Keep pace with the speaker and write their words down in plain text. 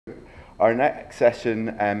Our next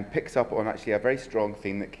session picks up on actually a very strong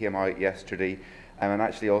theme that came out yesterday, and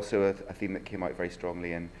actually also a theme that came out very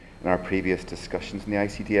strongly in our previous discussions in the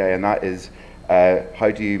ICDA, and that is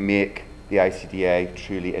how do you make the ICDA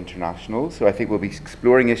truly international. So I think we'll be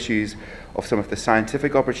exploring issues of some of the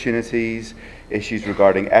scientific opportunities, issues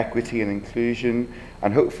regarding equity and inclusion,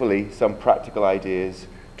 and hopefully some practical ideas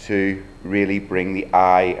to really bring the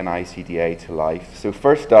I in ICDA to life. So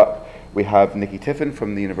first up, we have Nicki Tiffin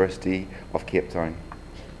from the University of Cape Town.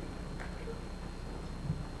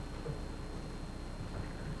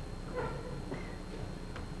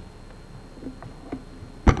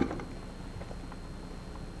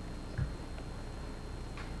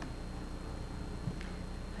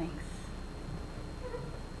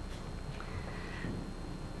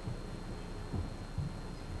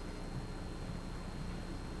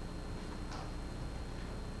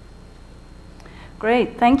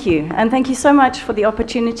 Great, thank you. And thank you so much for the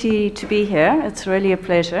opportunity to be here. It's really a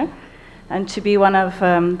pleasure. And to be one of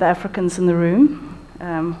the Africans in the room,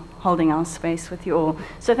 holding our space with you all.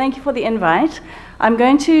 So thank you for the invite. I'm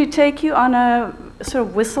going to take you on a sort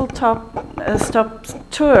of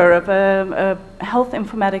whistle-stop tour of a health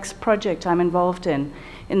informatics project I'm involved in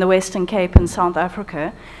the Western Cape in South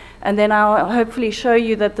Africa. And then I'll hopefully show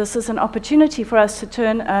you that this is an opportunity for us to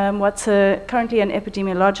turn what's currently an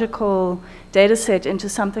epidemiological data set into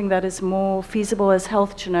something that is more feasible as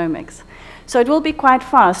health genomics. So it will be quite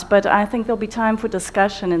fast, but I think there'll be time for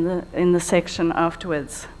discussion in the section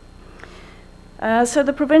afterwards. So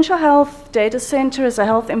the Provincial Health Data Center is a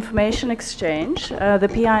health information exchange.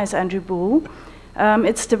 The PI is Andrew Bull.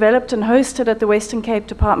 It's developed and hosted at the Western Cape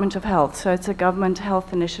Department of Health, so it's a government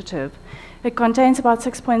health initiative. It contains about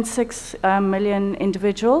 6.6 million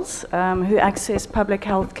individuals who access public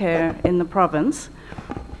health care in the province.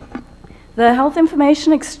 The Health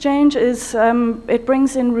Information Exchange is, it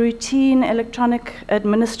brings in routine electronic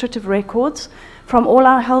administrative records from all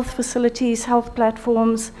our health facilities, health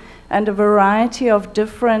platforms, and a variety of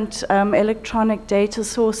different electronic data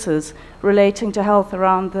sources relating to health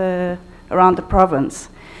around the province.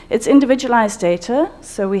 It's individualized data,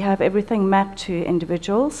 so we have everything mapped to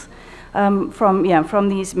individuals. From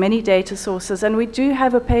these many data sources. And we do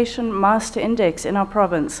have a patient master index in our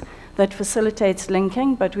province that facilitates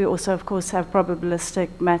linking, but we also, of course, have probabilistic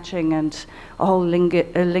matching and a whole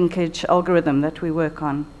linkage algorithm that we work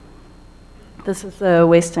on. This is the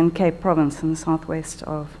Western Cape province in the southwest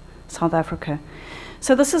of South Africa.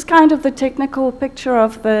 So this is kind of the technical picture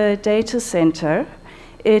of the data center.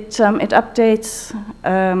 It updates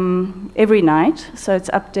every night, so it's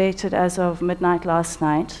updated as of midnight last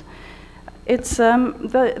night. It's,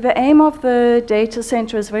 the aim of the data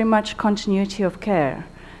center is very much continuity of care.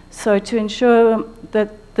 So to ensure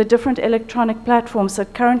that the different electronic platforms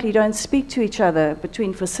that currently don't speak to each other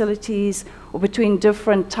between facilities or between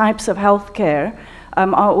different types of healthcare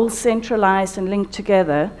are all centralized and linked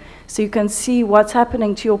together. So you can see what's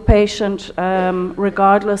happening to your patient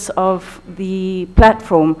regardless of the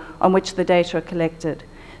platform on which the data are collected.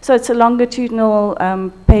 So it's a longitudinal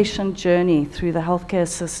patient journey through the healthcare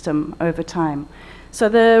system over time. So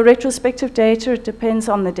the retrospective data, it depends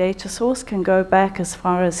on the data source, can go back as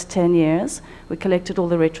far as 10 years. We collected all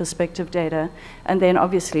the retrospective data, and then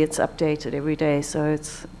obviously it's updated every day, so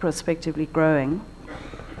it's prospectively growing.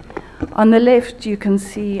 On the left, you can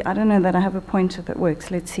see, I don't know that I have a pointer that works,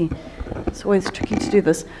 let's see. It's always tricky to do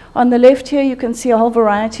this. On the left here, you can see a whole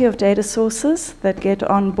variety of data sources that get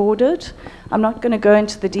onboarded. I'm not going to go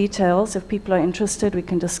into the details. If people are interested, we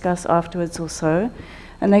can discuss afterwards or so.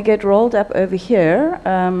 And they get rolled up over here.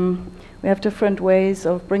 We have different ways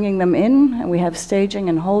of bringing them in, and we have staging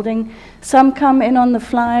and holding. Some come in on the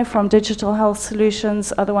fly from digital health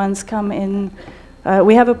solutions. Other ones come in.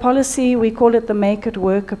 We have a policy, we call it the make it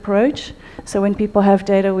work approach. So when people have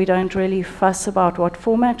data, we don't really fuss about what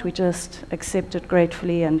format, we just accept it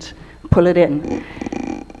gratefully and pull it in.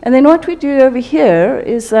 And then what we do over here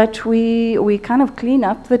is that we kind of clean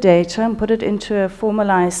up the data and put it into a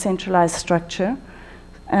formalized, centralized structure.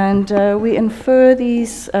 And we infer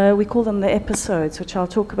these, we call them the episodes, which I'll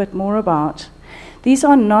talk a bit more about. These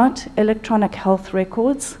are not electronic health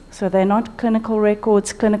records, so they're not clinical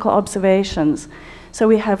records, clinical observations. So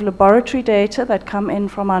we have laboratory data that come in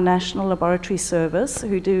from our National Laboratory Service,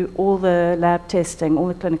 who do all the lab testing, all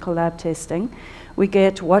the clinical lab testing. We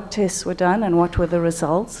get what tests were done and what were the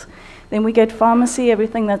results. Then we get pharmacy,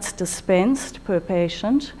 everything that's dispensed per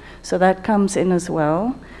patient, so that comes in as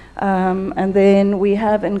well. And then we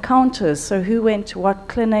have encounters, so who went to what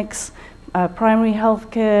clinics, primary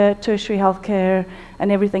healthcare, tertiary healthcare, and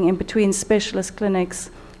everything in between, specialist clinics,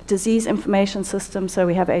 disease information system, so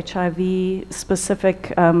we have HIV-specific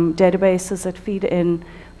databases that feed in.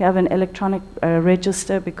 We have an electronic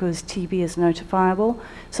register because TB is notifiable,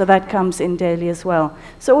 so that comes in daily as well.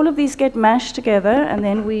 So all of these get mashed together, and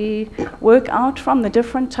then we work out from the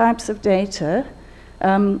different types of data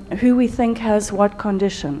who we think has what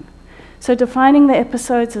condition. So defining the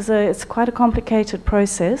episodes it's quite a complicated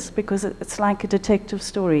process because it's like a detective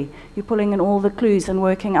story. You're pulling in all the clues and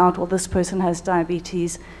working out, well, this person has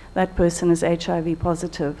diabetes, that person is HIV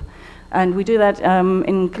positive. And we do that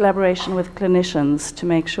in collaboration with clinicians to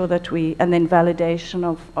make sure that and then validation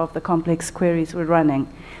of the complex queries we're running.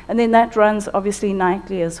 And then that runs obviously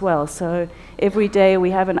nightly as well. So every day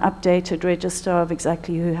we have an updated register of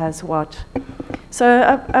exactly who has what. So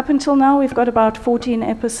up until now, we've got about 14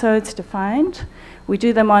 episodes defined. We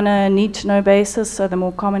do them on a need-to-know basis, so the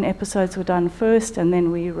more common episodes were done first, and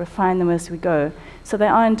then we refine them as we go. So they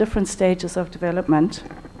are in different stages of development.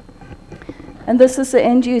 And this is the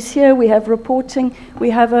end use here. We have reporting. We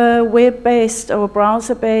have a web-based or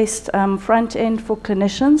browser-based front end for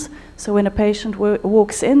clinicians. So when a patient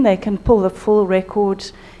walks in, they can pull the full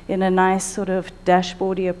record in a nice sort of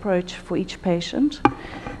dashboardy approach for each patient.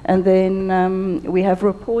 And then we have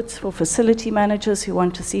reports for facility managers who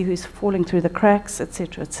want to see who's falling through the cracks, et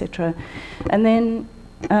cetera, et cetera. And then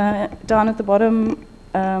down at the bottom,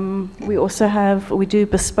 we do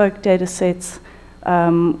bespoke data sets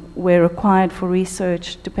where required for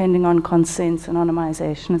research, depending on consents,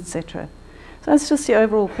 anonymization, et cetera. So that's just the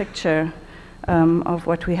overall picture of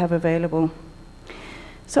what we have available.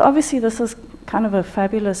 So obviously this is kind of a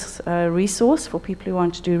fabulous resource for people who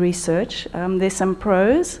want to do research. There's some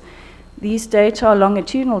pros. These data are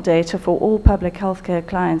longitudinal data for all public healthcare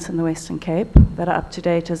clients in the Western Cape that are up to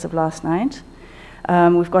date as of last night.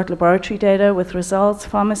 We've got laboratory data with results,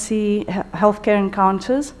 pharmacy, healthcare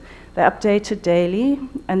encounters. They're updated daily.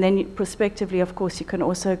 And then prospectively, of course, you can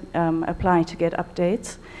also apply to get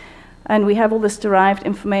updates. And we have all this derived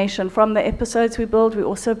information from the episodes we build. We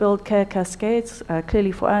also build care cascades.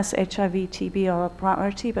 Clearly for us, HIV, TB are a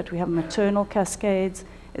priority, but we have maternal cascades,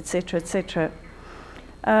 et cetera, et cetera.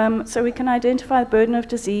 So we can identify the burden of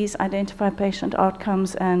disease, identify patient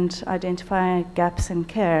outcomes, and identify gaps in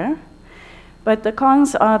care. But the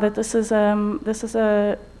cons are that this is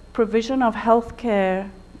a provision of healthcare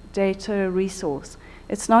data resource.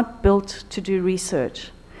 It's not built to do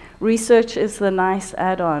research. Research is the nice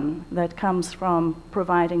add-on that comes from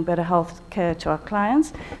providing better health care to our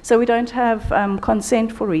clients. So we don't have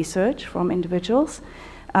consent for research from individuals.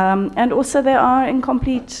 And also there are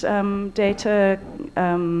incomplete data,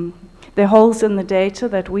 there are holes in the data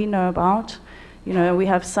that we know about. You know, we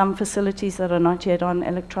have some facilities that are not yet on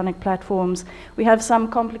electronic platforms. We have some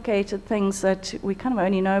complicated things that we kind of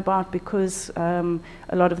only know about because a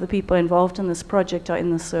lot of the people involved in this project are in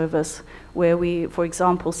the service, where for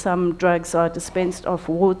example, some drugs are dispensed off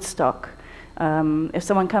ward stock. If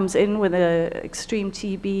someone comes in with an extreme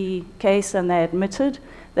TB case and they're admitted,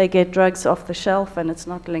 they get drugs off the shelf and it's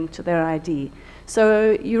not linked to their ID.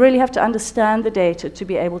 So you really have to understand the data to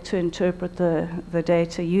be able to interpret the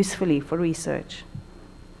data usefully for research.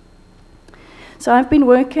 So I've been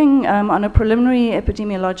working on a preliminary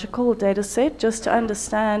epidemiological data set just to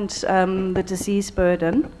understand the disease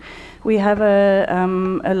burden. We have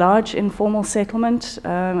a large informal settlement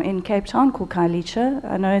in Cape Town called Khayelitsha.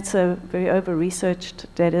 I know it's a very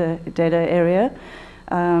over-researched data area.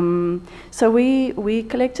 So we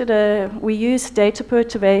collected we used data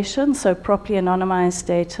perturbation, so properly anonymized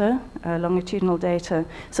data, longitudinal data.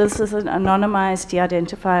 So this is an anonymized,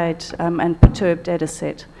 de-identified, and perturbed data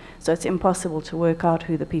set. So it's impossible to work out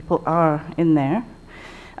who the people are in there.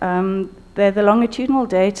 They're the longitudinal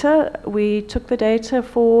data. We took the data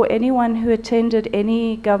for anyone who attended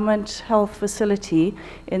any government health facility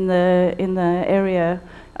in the area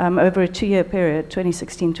over a 2-year period,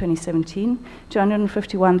 2016-2017,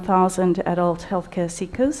 251,000 adult healthcare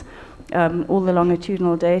seekers, all the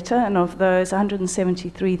longitudinal data, and of those,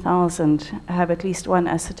 173,000 have at least one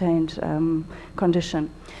ascertained condition.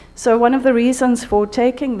 So one of the reasons for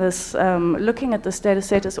taking this, looking at this data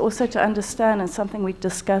set is also to understand, and something we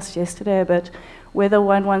discussed yesterday, about whether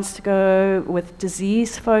one wants to go with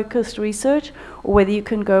disease-focused research or whether you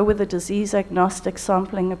can go with a disease-agnostic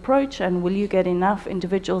sampling approach, and will you get enough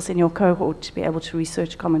individuals in your cohort to be able to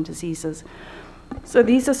research common diseases. So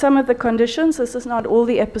these are some of the conditions. This is not all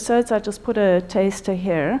the episodes. I just put a taster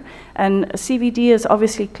here. And CVD is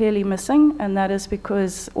obviously clearly missing, and that is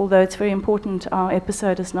because, although it's very important, our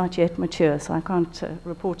episode is not yet mature, so I can't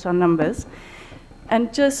report on numbers.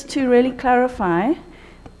 And just to really clarify,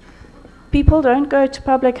 people don't go to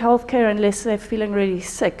public health care unless they're feeling really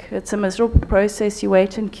sick. It's a miserable process. You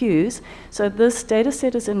wait in queues. So this data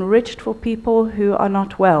set is enriched for people who are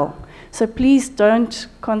not well. So please don't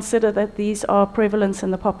consider that these are prevalence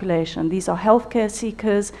in the population. These are healthcare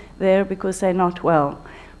seekers there because they're not well.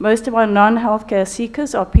 Most of our non-healthcare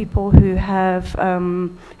seekers are people who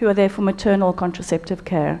are there for maternal contraceptive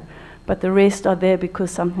care, but the rest are there because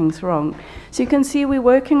something's wrong. So you can see we're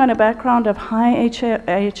working on a background of high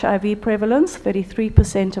HIV prevalence,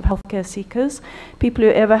 33% of healthcare seekers, people who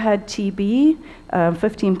ever had TB,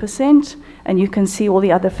 15%, and you can see all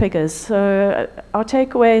the other figures. So our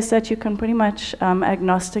takeaway is that you can pretty much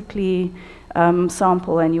agnostically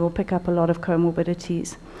sample and you will pick up a lot of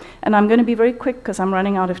comorbidities. And I'm going to be very quick because I'm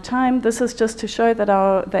running out of time. This is just to show that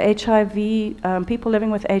the HIV, people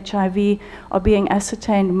living with HIV are being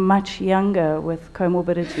ascertained much younger with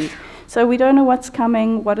comorbidities. So we don't know what's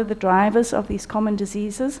coming, what are the drivers of these common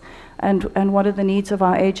diseases, and what are the needs of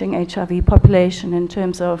our aging HIV population in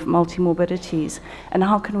terms of multimorbidities, and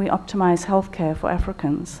how can we optimize healthcare for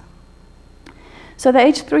Africans. So the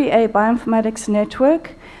H3A Bioinformatics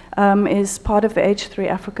Network is part of the H3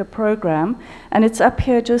 Africa program, and it's up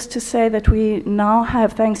here just to say that we now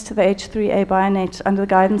have, thanks to the H3A Bionet, under the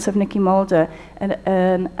guidance of Nicki Mulder,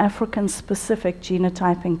 an African-specific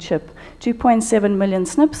genotyping chip, 2.7 million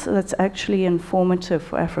SNPs, so that's actually informative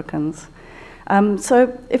for Africans.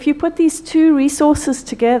 So if you put these two resources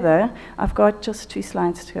together, I've got just 2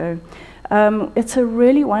 slides to go. It's a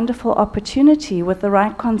really wonderful opportunity with the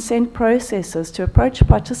right consent processes to approach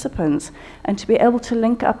participants and to be able to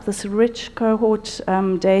link up this rich cohort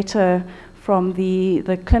data from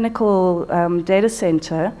the clinical data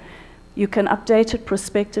center. You can update it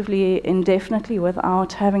prospectively indefinitely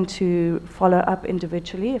without having to follow up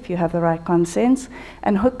individually if you have the right consents,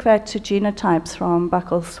 and hook that to genotypes from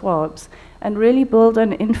buccal swabs and really build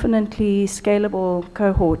an infinitely scalable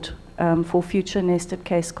cohort for future nested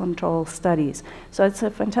case control studies. So it's a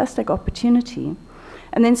fantastic opportunity.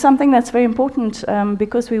 And then something that's very important,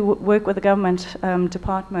 because we work with the government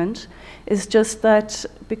department, is just that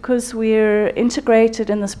because we're integrated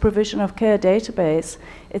in this provision of care database,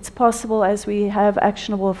 it's possible as we have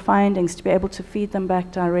actionable findings to be able to feed them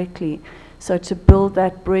back directly. So to build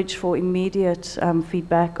that bridge for immediate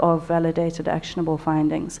feedback of validated actionable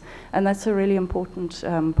findings. And that's a really important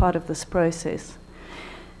part of this process.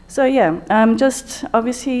 So yeah, just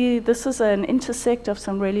obviously this is an intersect of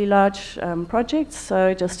some really large projects.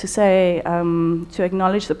 So just to say, to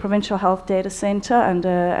acknowledge the Provincial Health Data Center under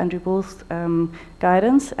Andrew Bull's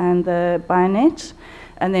guidance and the Bionet,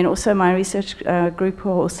 and then also my research group who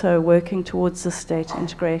are also working towards this data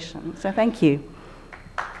integration. So thank you.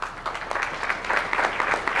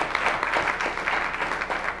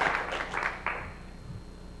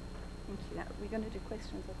 We're going to do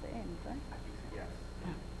questions at the end, right?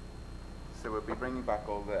 So we'll be bringing back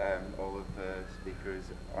all of the speakers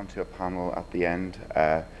onto a panel at the end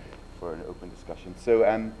for an open discussion.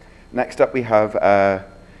 So next up we have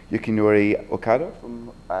Yukinori Okada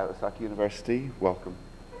from Osaka University. Welcome.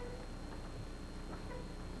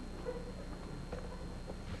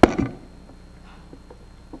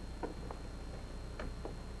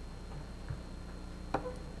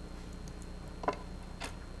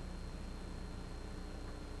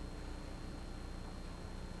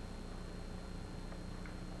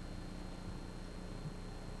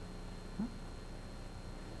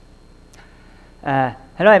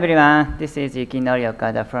 Hello everyone, this is Yukinori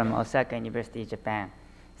Okada from Osaka University, Japan.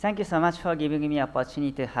 Thank you so much for giving me the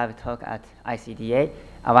opportunity to have a talk at ICDA,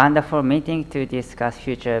 a wonderful meeting to discuss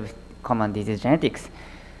future of common disease genetics.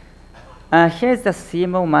 Here's the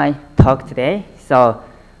theme of my talk today. So,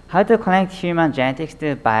 how to connect human genetics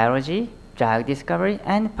to biology, drug discovery,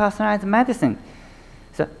 and personalized medicine.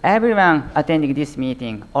 So everyone attending this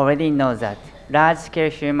meeting already knows that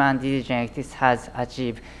large-scale human disease genetics has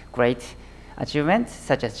achieved great achievements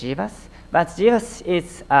such as GBAS, but GBAS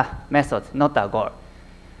is a method, not a goal.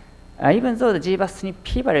 Even though the GBAS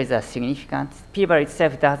p-value is significant, p-value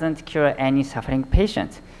itself doesn't cure any suffering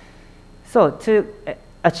patient. So to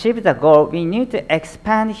achieve the goal, we need to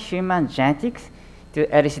expand human genetics to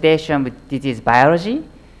elucidation of disease biology,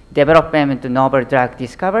 development of novel drug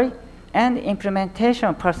discovery, and implementation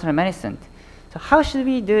of personal medicine. So how should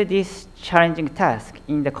we do this challenging task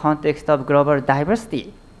in the context of global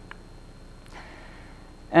diversity?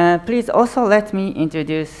 Please also let me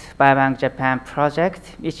introduce Biobank Japan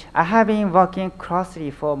project, which I have been working closely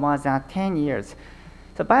for more than 10 years.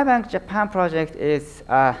 So Biobank Japan project is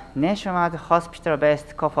a nationwide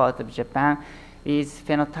hospital-based cohort of Japan with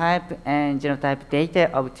phenotype and genotype data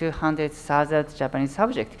of 200,000 Japanese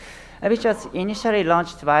subjects. which was initially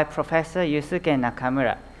launched by Professor Yusuke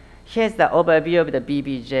Nakamura. Here's the overview of the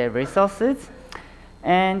BBJ resources.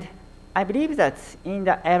 And I believe that in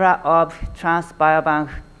the era of trans-biobank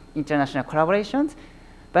international collaborations,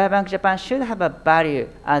 Biobank Japan should have a value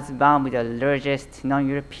as one with the largest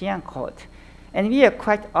non-European cohort. And we are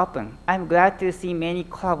quite open. I'm glad to see many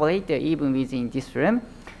collaborators even within this room.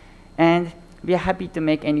 And we are happy to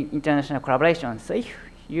make any international collaboration. So if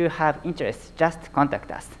you have interest, just contact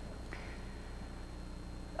us.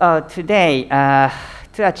 Today,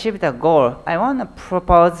 to achieve the goal, I want to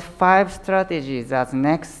propose 5 strategies as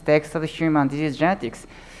next steps of human disease genetics.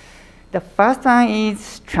 The first one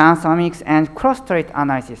is transomics and cross-trait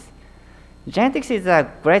analysis. Genetics is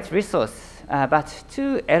a great resource, but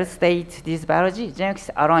to elucidate this biology, genetics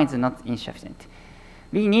alone is not insufficient.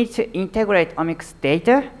 We need to integrate omics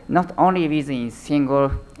data, not only within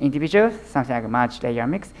single individuals, something like multi-layer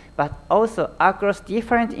omics, but also across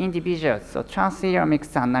different individuals, so translayer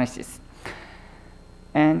omics analysis.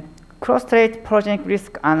 And cross-trait progenic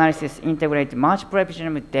risk analysis integrate multiple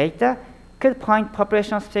epigenomic data could point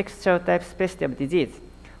population-specific serotype specificity of disease.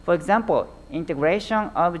 For example, integration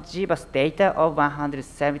of GBAS data of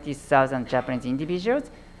 170,000 Japanese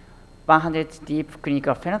individuals, 100 deep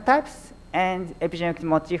clinical phenotypes, and epigenetic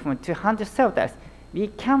motif from 200 cell types. We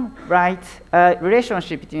can write a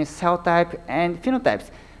relationship between cell type and phenotypes.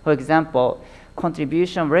 For example,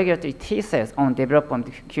 contribution of regulatory T cells on development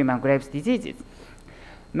of human Graves' diseases.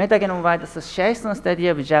 Metagenome-wide association study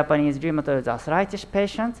of Japanese rheumatoid arthritis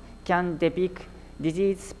patients can depict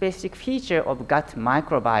disease-specific feature of gut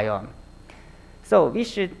microbiome. So we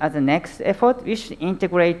should, as a next effort, we should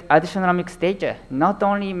integrate additional omics data, not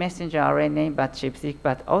only messenger RNA, but chip-seq,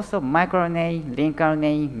 but also microRNA, link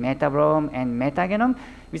RNA, metabolome, and metagenome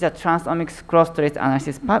with a transomics cross-trait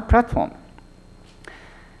analysis platform.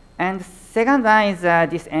 And second one is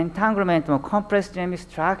this entanglement of complex genomic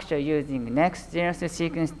structure using next-generation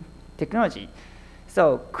sequence technology.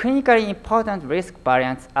 So clinically important risk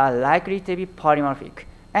variants are likely to be polymorphic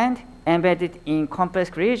and embedded in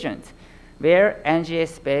complex regions where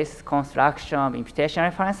NGS-based construction of imputation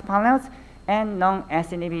reference panels and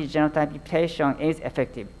non-SNP genotype imputation is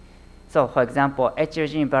effective. So for example, HL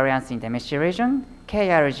gene variants in the mesh region,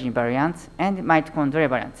 KR gene variants, and mitochondrial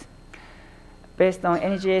variants. Based on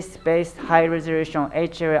NGS-based high-resolution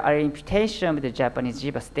HLA imputation with the Japanese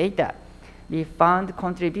GBAS data, we found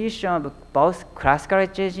contribution of both classical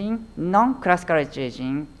HLA gene, non-classical HLA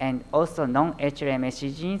gene, and also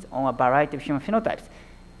non-HLA-MSC genes on a variety of human phenotypes,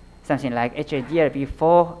 something like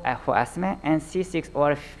HLA-DRB4 for asthma and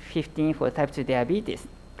C6OR15 for type 2 diabetes.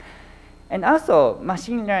 And also,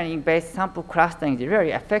 machine learning-based sample clustering is a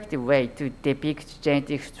very effective way to depict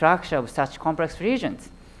genetic structure of such complex regions.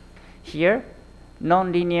 Here,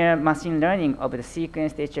 nonlinear machine learning of the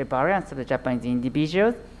sequenced HLA variants of the Japanese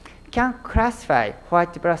individuals can classify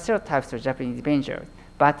white blood cell types of Japanese individuals,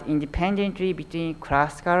 but independently between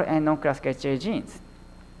classical and non-classical HLA genes.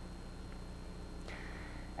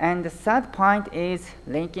 And the third point is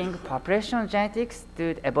linking population genetics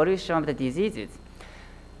to the evolution of the diseases.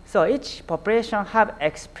 So each population have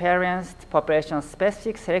experienced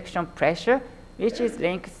population-specific selection pressure, which is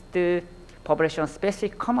linked to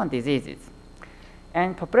population-specific common diseases.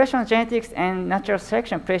 And population genetics and natural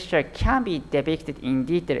selection pressure can be depicted in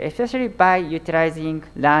detail, especially by utilizing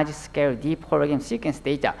large-scale deep whole genome sequence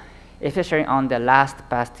data, especially on the last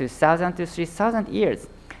past 2,000 to 3,000 years.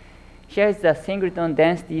 Here is the singleton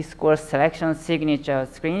density score selection signature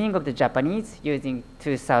screening of the Japanese using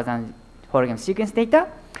 2,000 whole genome sequence data.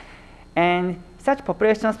 And such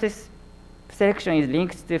population selection is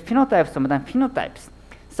linked to phenotypes of modern phenotypes.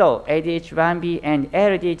 So ADH1B and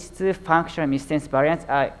LDH2 functional missense variants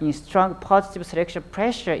are in strong positive selection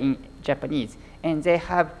pressure in Japanese, and they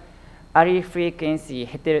have allele frequency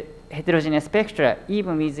heterogeneous spectra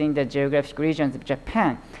even within the geographic regions of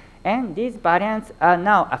Japan. And these variants are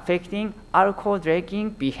now affecting alcohol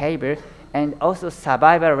drinking behavior and also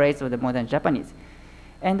survival rates of the modern Japanese.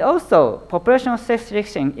 And also, population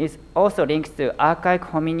self-selection is also linked to archaic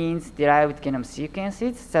hominins derived genome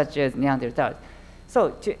sequences such as Neanderthals.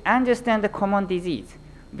 So to understand the common disease,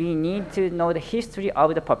 we need to know the history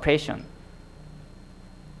of the population.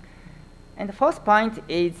 And the fourth point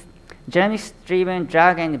is genomics-driven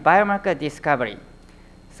drug and biomarker discovery.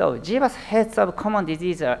 So GBAS heads of common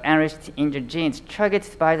diseases are enriched in the genes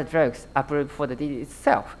targeted by the drugs approved for the disease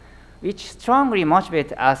itself, which strongly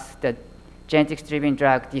motivate us the genetics-driven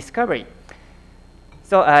drug discovery.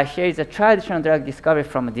 So here is a traditional drug discovery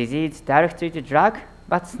from a disease directly to drug,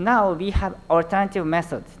 but now we have alternative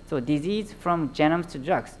methods. So disease from genomes to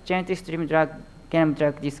drugs, genetics-driven drug, genome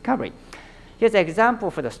drug discovery. Here's an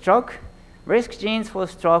example for the stroke. Risk genes for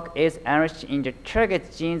stroke is enriched in the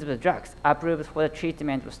target genes of the drugs approved for the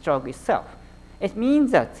treatment of stroke itself. It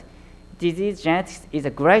means that disease genetics is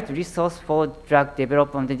a great resource for drug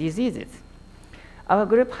development diseases. Our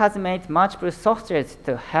group has made multiple softwares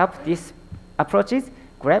to help these approaches,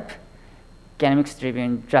 GREP,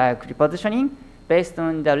 genomics-driven drug repositioning, based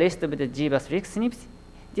on the list of the GBAS risk SNPs.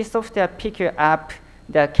 This software picks up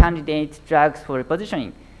the candidate drugs for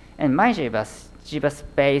repositioning, and MyGBAS,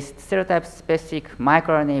 GBAS-based serotype-specific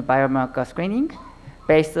microRNA biomarker screening,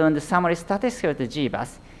 based on the summary statistics of the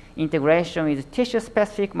GBAS, integration with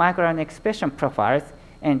tissue-specific microRNA expression profiles,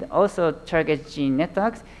 and also target gene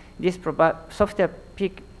networks. This software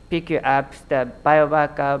pick up the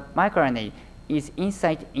biomarker microRNA is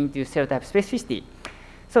insight into serotype specificity.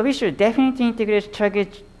 So we should definitely integrate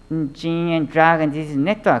target gene and drug and disease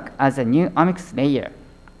network as a new omics layer.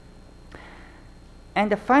 And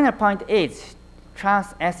the final point is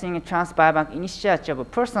trans-ethnic and trans-biobank initiative of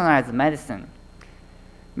personalized medicine.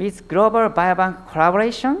 With global biobank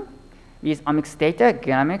collaboration, with omics data,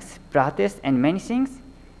 genomics, blood tests, and many things,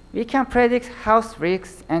 we can predict health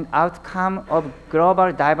risks and outcome of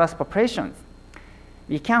global diverse populations.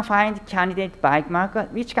 We can find candidate biomarkers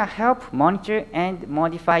which can help monitor and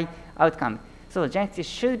modify outcomes. So genetics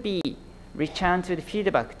should be returned to the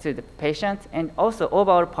feedback to the patient and also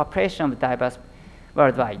overall population of diverse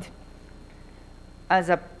worldwide. As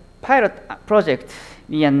a pilot project,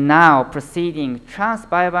 we are now proceeding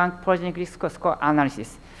trans-biobank progenic risk score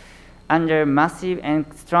analysis under massive and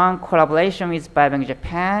strong collaboration with Biobank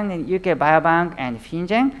Japan and UK Biobank and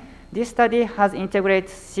FinGen. This study has integrated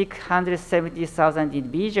 670,000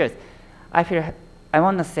 individuals. I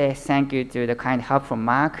want to say thank you to the kind help from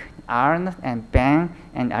Mark, Arne, and Ben,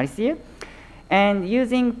 and Alicia. And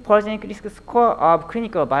using progenic risk score of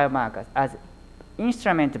clinical biomarkers as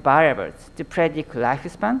instrument variables to predict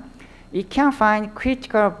lifespan, we can find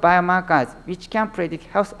critical biomarkers which can predict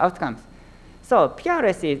health outcomes. So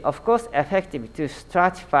PRS is, of course, effective to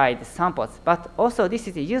stratify the samples, but also this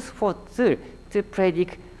is a useful tool to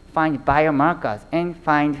predict, find biomarkers, and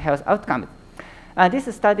find health outcomes.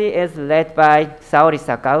 This study is led by Saori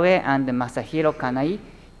Sakaue and Masahiro Kanai,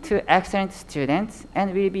 two excellent students,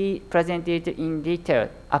 and will be presented in detail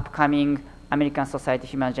upcoming American Society of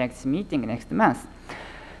Human Genetics meeting next month.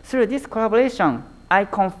 Through this collaboration, I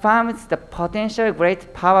confirmed the potential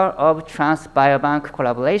great power of trans-biobank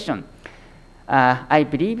collaboration. I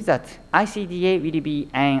believe that ICDA will be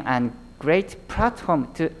a great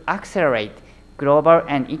platform to accelerate global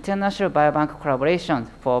and international biobank collaboration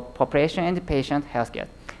for population and patient healthcare.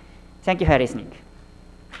 Thank you for listening.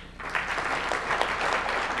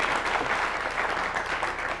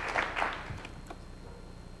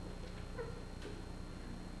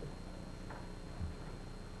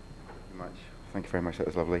 Thank you very much, that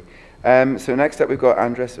was lovely. So next up we've got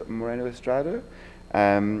Andrés Moreno-Estrada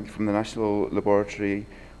from the National Laboratory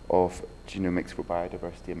of Genomics for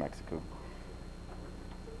Biodiversity in Mexico.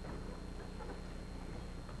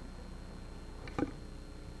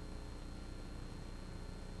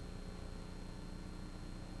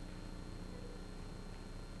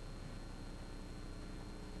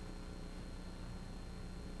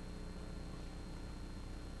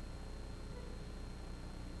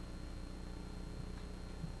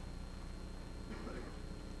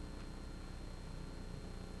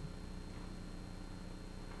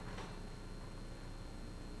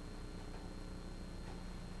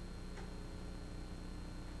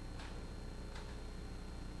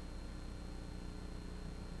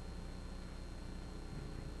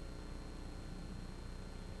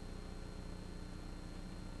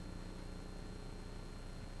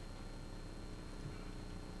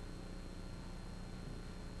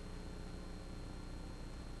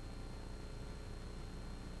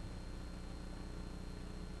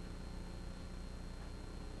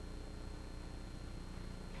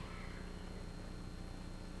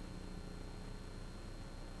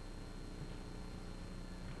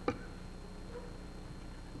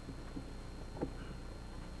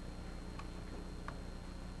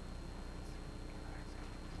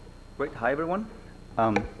 Great. Hi, everyone.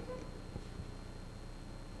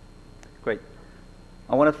 Great.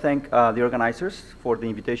 I want to thank the organizers for the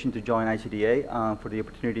invitation to join ICDA, for the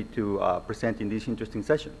opportunity to present in this interesting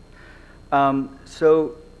session.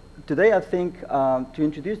 So today, I think, to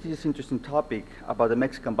introduce this interesting topic about the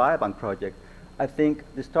Mexican Biobank project, I think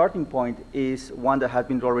the starting point is one that has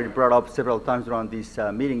been already brought up several times around this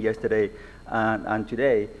meeting yesterday and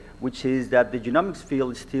today, which is that the genomics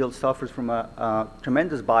field still suffers from a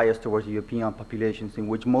tremendous bias towards European populations, in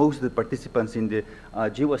which most of the participants in the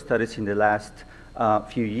GWAS studies in the last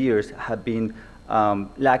few years have been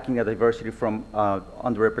lacking a diversity from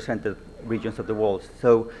underrepresented regions of the world.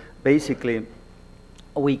 So basically,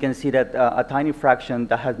 we can see that a tiny fraction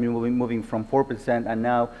that has been moving from 4% and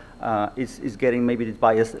now is getting maybe this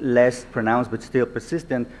bias less pronounced but still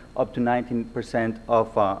persistent, up to 19%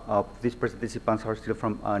 of these participants are still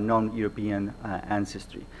from non-European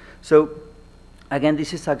ancestry. So again,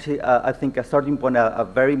 this is actually, I think, a starting point, a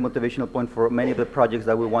very motivational point for many of the projects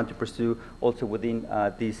that we want to pursue also within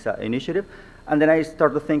this initiative. And then I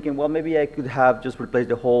started thinking, well, maybe I could have just replaced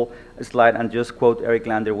the whole slide and just quote Eric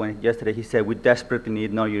Lander when yesterday he said, we desperately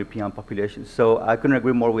need non-European populations. So I couldn't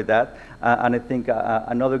agree more with that. And I think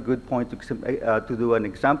another good point to do an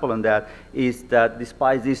example on that is that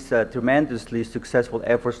despite these tremendously successful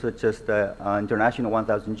efforts such as the International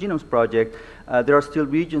 1000 Genomes Project, there are still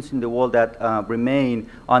regions in the world that remain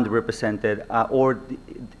underrepresented or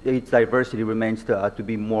its diversity remains to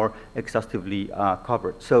be more exhaustively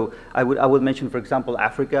covered. So I would mention, for example,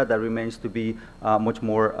 Africa, that remains to be much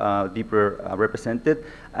more deeper represented.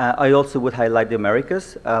 I also would highlight the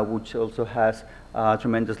Americas, which also has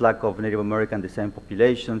tremendous lack of Native American descent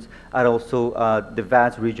populations, and also the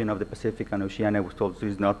vast region of the Pacific and Oceania, which also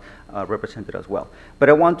is not represented as well. But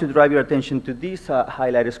I want to drive your attention to this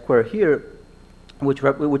highlighted square here, which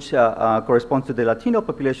corresponds to the Latino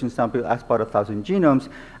population sample as part of 1,000 genomes.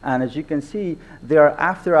 And as you can see, there are,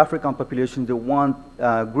 after African populations, the one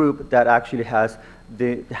group that actually has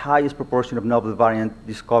the highest proportion of novel variant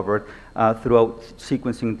discovered throughout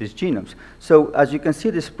sequencing these genomes. So as you can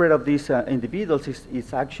see, the spread of these individuals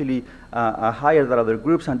is actually higher than other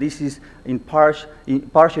groups, and this is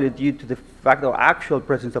partially due to the fact of actual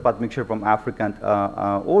presence of admixture from African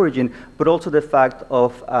origin, but also the fact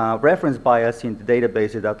of reference bias in the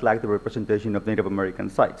databases that lack the representation of Native American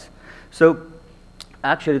sites. So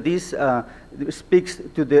actually, this speaks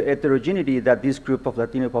to the heterogeneity that this group of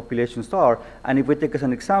Latino populations are. And if we take as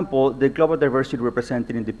an example, the global diversity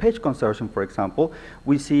represented in the PAGE consortium, for example,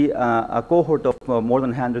 we see a cohort of more than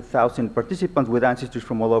 100,000 participants with ancestors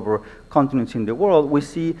from all over continents in the world. We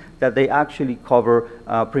see that they actually cover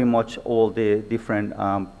pretty much all the different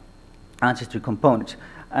ancestry components.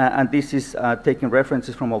 And this is taking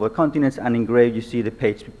references from other continents, and in gray you see the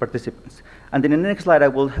PAGE participants. And in the next slide, I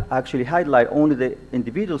will actually highlight only the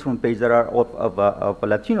individuals from PAGE that are of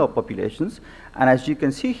Latino populations. And as you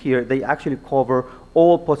can see here, they actually cover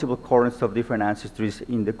all possible currents of different ancestries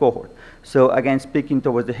in the cohort. So again, speaking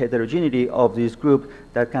towards the heterogeneity of this group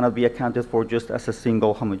that cannot be accounted for just as a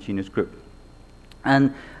single homogeneous group.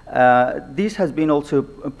 And this has been also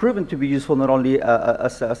proven to be useful not only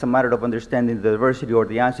as a matter of understanding the diversity or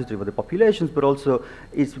the ancestry of the populations, but also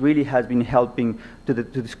it really has been helping to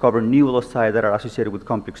discover new loci that are associated with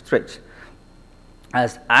complex traits.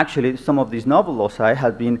 As actually some of these novel loci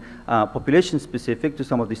have been population-specific to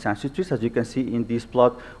some of these ancestries, as you can see in this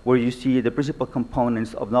plot, where you see the principal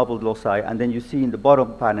components of novel loci, and then you see in the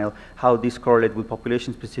bottom panel how these correlate with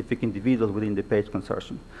population-specific individuals within the PAGE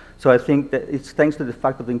consortium. So I think that it's thanks to the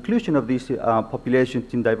fact of the inclusion of these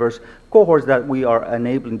populations in diverse cohorts that we are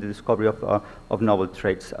enabling the discovery of novel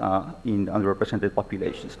traits in underrepresented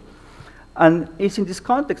populations. And it's in this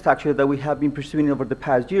context, actually, that we have been pursuing over the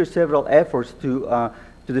past year several efforts to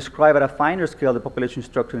describe at a finer scale the population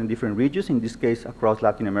structure in different regions, in this case across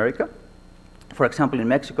Latin America. For example, in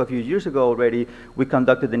Mexico a few years ago already, we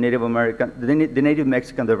conducted the Native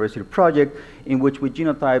Mexican Diversity Project, in which we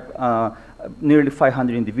genotyped nearly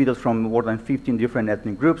 500 individuals from more than 15 different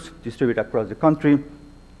ethnic groups distributed across the country.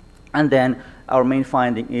 And then our main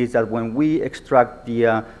finding is that when we extract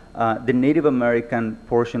the Native American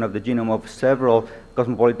portion of the genome of several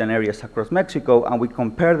cosmopolitan areas across Mexico, and we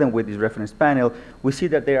compare them with this reference panel, we see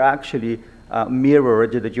that they actually mirror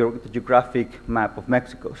the geographic map of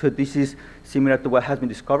Mexico. So this is similar to what has been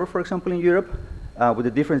discovered, for example, in Europe, with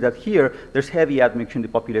the difference that here, there's heavy admixture in the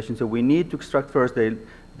population, so we need to extract first the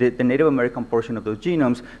Native American portion of those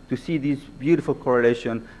genomes to see this beautiful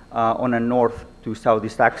correlation on a north to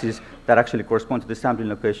southeast axis that actually corresponds to the sampling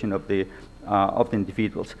location of the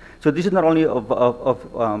individuals. So this is not only of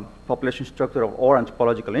population structure or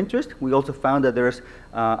anthropological interest. We also found that there's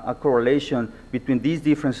a correlation between these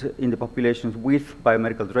differences in the populations with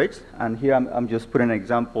biomedical traits. And here I'm just putting an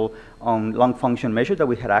example on lung function measure that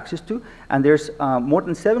we had access to. And there's more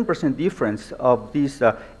than 7% difference of this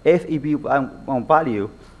FEV1 value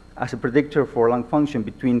as a predictor for lung function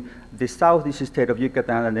between the southeast state of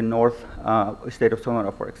Yucatan and the north state of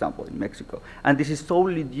Sonora, for example, in Mexico. And this is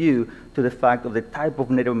solely due to the fact of the type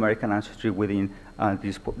of Native American ancestry within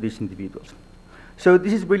these individuals. So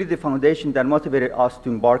this is really the foundation that motivated us to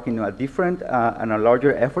embark in a different and a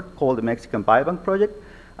larger effort called the Mexican Biobank Project,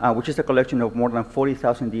 which is a collection of more than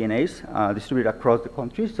 40,000 DNAs distributed across the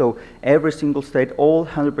country. So every single state, all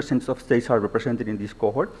 100% of states are represented in this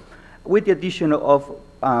cohort, with the addition of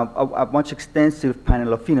a much extensive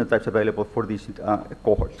panel of phenotypes available for these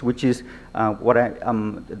cohorts, which is what I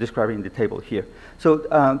am describing in the table here. So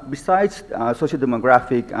besides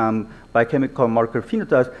sociodemographic biochemical marker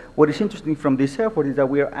phenotypes, what is interesting from this effort is that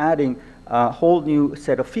we are adding a whole new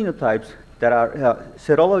set of phenotypes that are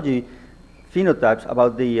serology phenotypes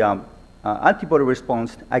about the antibody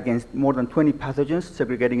response against more than 20 pathogens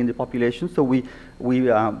segregating in the population. So we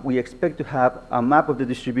expect to have a map of the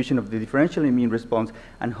distribution of the differential immune response,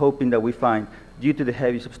 and hoping that we find, due to the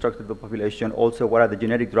heavy substructure of the population, also what are the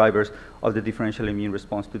genetic drivers of the differential immune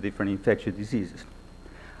response to different infectious diseases.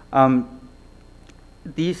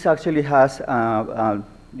 This actually has a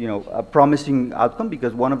promising outcome,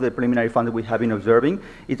 because one of the preliminary findings we have been observing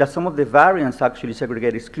is that some of the variants actually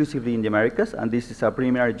segregate exclusively in the Americas, and this is a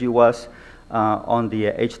preliminary GWAS on the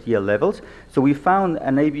HDL levels. So we found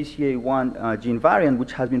an ABCA1 gene variant,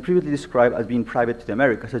 which has been previously described as being private to the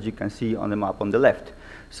Americas, as you can see on the map on the left.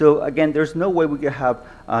 So again, there's no way we could have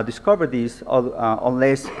discovered these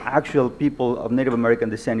unless actual people of Native American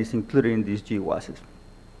descent is included in these GWASs.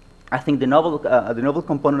 I think the novel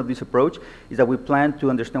component of this approach is that we plan to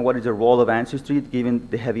understand what is the role of ancestry, given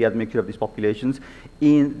the heavy admixture of these populations,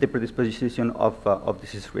 in the predisposition of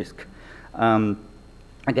disease risk.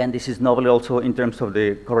 Again, this is novel also in terms of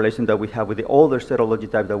the correlation that we have with the older serology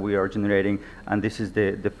type that we are generating, and this is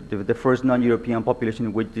the first non-European population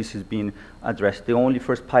in which this is being addressed. The only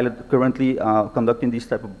first pilot currently conducting this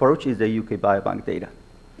type of approach is the UK Biobank data.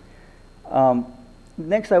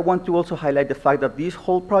 Next, I want to also highlight the fact that this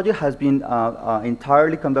whole project has been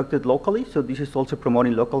entirely conducted locally. So this is also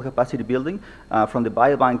promoting local capacity building from the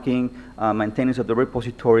biobanking, maintenance of the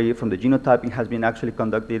repository, from the genotyping has been actually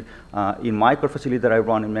conducted in my core facility that I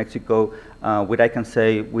run in Mexico, which I can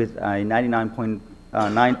say with a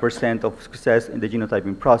 99.9% of success in the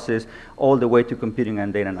genotyping process, all the way to computing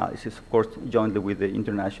and data analysis, of course, jointly with the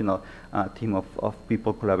international team of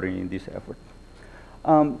people collaborating in this effort.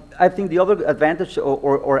 I think the other advantage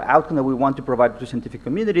or outcome that we want to provide to the scientific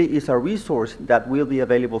community is a resource that will be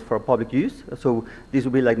available for public use. So this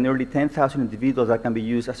will be like nearly 10,000 individuals that can be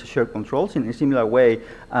used as shared controls in a similar way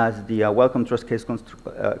as the Wellcome Trust Case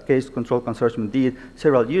Control Consortium did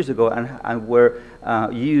several years ago, and were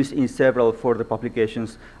used in several further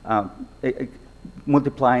publications,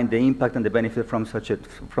 multiplying the impact and the benefit from such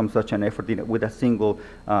an effort with a single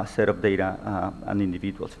set of data and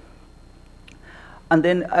individuals. And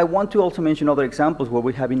then I want to also mention other examples where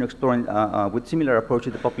we have been exploring with similar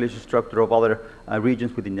approaches the population structure of other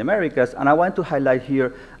regions within the Americas. And I want to highlight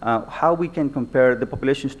here how we can compare the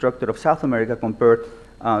population structure of South America compared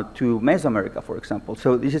to Mesoamerica, for example.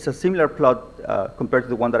 So this is a similar plot compared to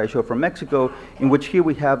the one that I showed from Mexico, in which here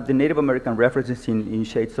we have the Native American references in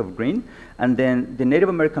shades of green, and then the Native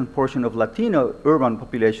American portion of Latino urban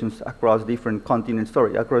populations across different continents,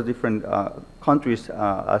 across different countries,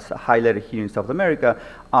 as highlighted here in South America,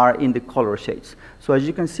 are in the color shades. So as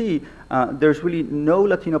you can see, there's really no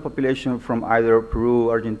Latino population from either Peru,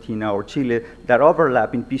 Argentina, or Chile that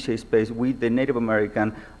overlap in PCA space with the Native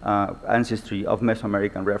American ancestry of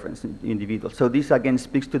Mesoamerican reference individuals. So this again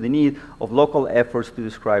speaks to the need of local efforts to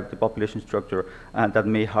describe the population structure that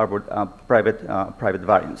may harbor private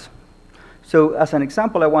variants. So as an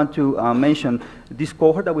example, I want to mention this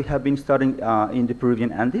cohort that we have been studying in the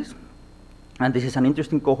Peruvian Andes. And this is an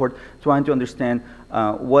interesting cohort trying to understand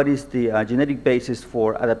what is the genetic basis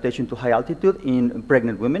for adaptation to high altitude in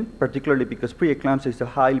pregnant women, particularly because preeclampsia is a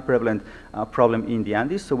highly prevalent problem in the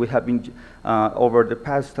Andes. So we have been, over the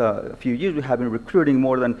past few years, we have been recruiting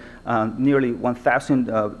more than nearly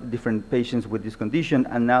 1,000 different patients with this condition,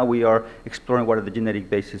 and now we are exploring what are the genetic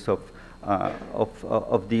basis of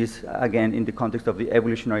these, again, in the context of the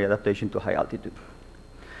evolutionary adaptation to high altitude.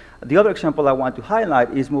 The other example I want to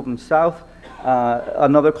highlight is Movement South,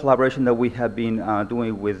 another collaboration that we have been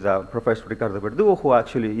doing with Professor Ricardo Verdugo, who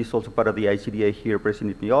actually is also part of the ICDA here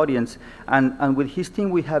present in the audience. And with his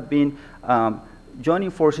team, we have been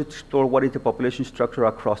joining forces to explore what is the population structure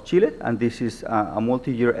across Chile, and this is a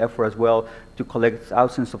multi-year effort as well to collect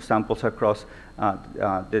thousands of samples across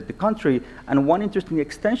the country. And one interesting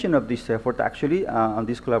extension of this effort, actually, on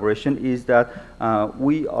this collaboration, is that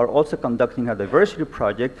we are also conducting a diversity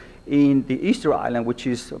project in the Easter Island, which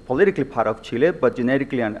is politically part of Chile, but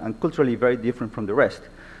genetically and culturally very different from the rest.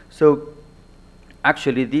 So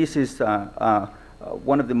actually, this is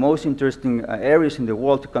one of the most interesting areas in the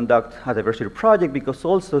world to conduct a diversity project, because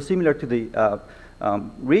also similar to the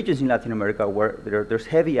regions in Latin America where there's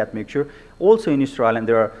heavy admixture, also in Easter Island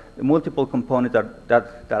there are multiple components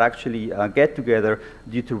that actually get together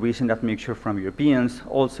due to recent admixture from Europeans.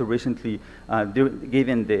 Also recently,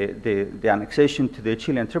 given the annexation to the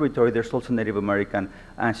Chilean territory, there's also Native American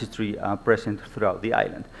ancestry present throughout the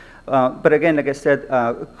island. But again, like I said,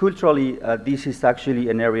 culturally, this is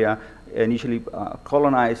actually an area initially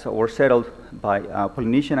colonized or settled by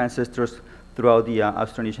Polynesian ancestors throughout the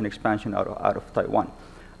Austronesian expansion out of Taiwan,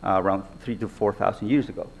 around 3,000 to 4,000 years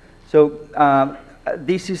ago. So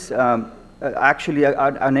this is actually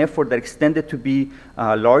an effort that extended to be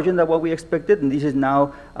larger than what we expected, and this is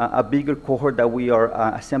now a bigger cohort that we are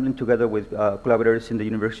assembling together with collaborators in the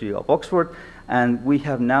University of Oxford, and we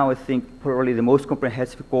have now, I think, probably the most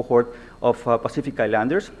comprehensive cohort of Pacific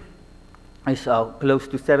Islanders. It's close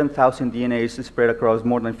to 7,000 DNAs spread across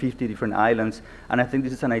more than 50 different islands, and I think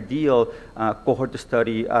this is an ideal cohort to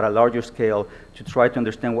study at a larger scale to try to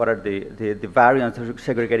understand what are the variants that are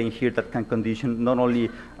segregating here that can condition not only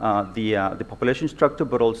the population structure,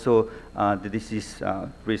 but also the disease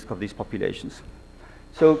risk of these populations.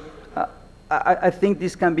 So I think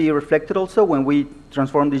this can be reflected also when we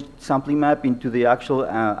transform this sampling map into the actual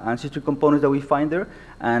ancestry components that we find there.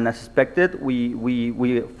 And as expected,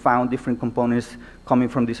 we found different components coming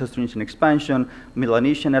from this Austronesian expansion,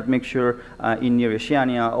 Melanesian admixture in Near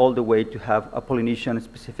Oceania, all the way to have a Polynesian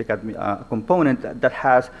specific component that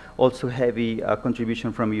has also heavy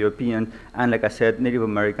contribution from European and, like I said, Native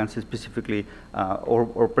Americans specifically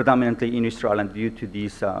or predominantly in Easter Island due to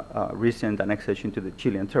this recent annexation to the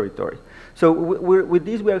Chilean territory. So with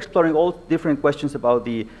this, we're exploring all different questions about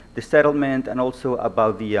the settlement and also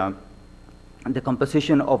about the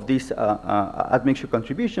composition of these admixture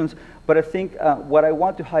contributions, but I think what I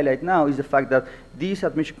want to highlight now is the fact that these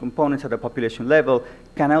admixture components at the population level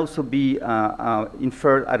can also be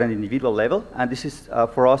inferred at an individual level, and this is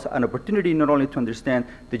for us an opportunity not only to understand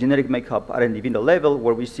the genetic makeup at an individual level,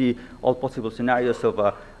 where we see all possible scenarios of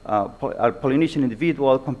a Polynesian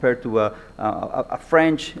individual compared to a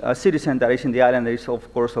French citizen that is in the island that is,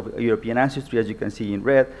 of course, of European ancestry, as you can see in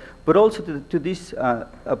red, but also to this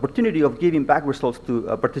opportunity of giving back results to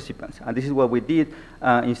participants. And this is what we did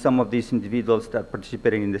in some of these individuals that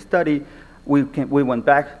participated in the study. We went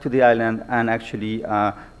back to the island and actually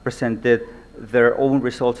presented their own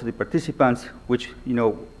results to the participants, which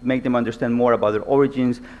make them understand more about their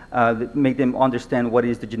origins, make them understand what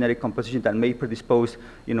is the genetic composition that may predispose,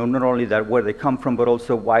 not only that where they come from, but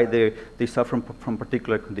also why they suffer from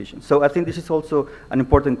particular conditions. So I think this is also an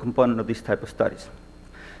important component of this type of studies.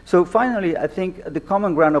 So finally, I think the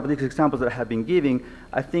common ground of these examples that I have been giving,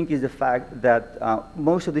 I think, is the fact that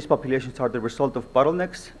most of these populations are the result of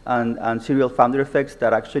bottlenecks and serial founder effects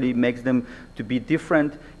that actually makes them to be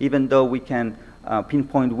different, even though we can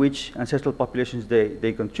pinpoint which ancestral populations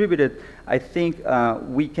they contributed. I think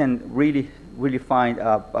we can really find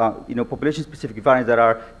population-specific variants that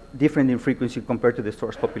are different in frequency compared to the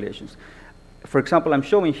source populations. For example, I'm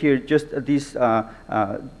showing here just this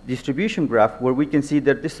distribution graph where we can see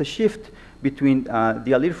that there's a shift between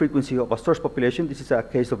the allele frequency of a source population. This is a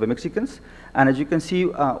case of the Mexicans. And as you can see,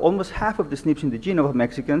 almost half of the SNPs in the genome of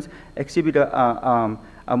Mexicans exhibit a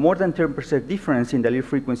more than 10% difference in the allele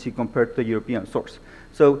frequency compared to the European source.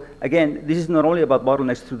 So again, this is not only about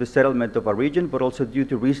bottlenecks through the settlement of a region, but also due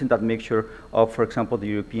to recent admixture of, for example, the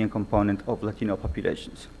European component of Latino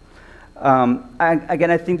populations. And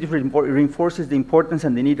again, I think this reinforces the importance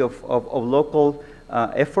and the need of local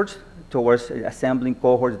efforts towards assembling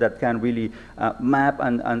cohorts that can really map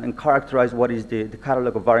and characterize what is the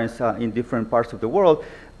catalog of variants in different parts of the world.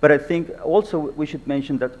 But I think also we should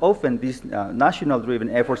mention that often these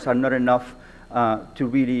national-driven efforts are not enough to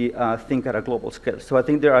really think at a global scale. So I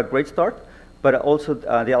think they're a great start, but also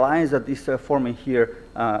the alliance that is forming here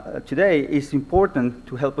today is important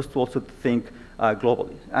to help us to also think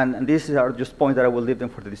globally. And these are just points that I will leave them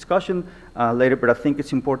for the discussion later, but I think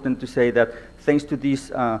it's important to say that thanks to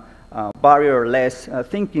this barrier-less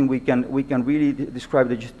thinking, we can really describe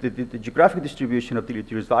the geographic distribution of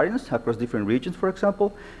deleterious variants across different regions, for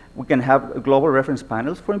example. We can have global reference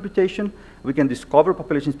panels for imputation. We can discover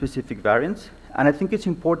population-specific variants. And I think it's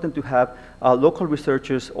important to have local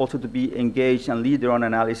researchers also to be engaged and lead their own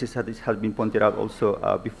analysis, as this has been pointed out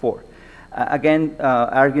also before. Again,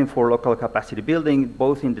 arguing for local capacity building,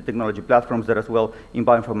 both in the technology platforms, that as well in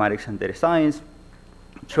bioinformatics and data science.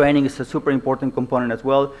 Training is a super important component as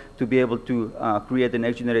well to be able to create the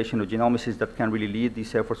next generation of genomicists that can really lead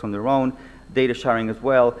these efforts on their own, data sharing as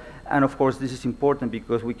well. And of course, this is important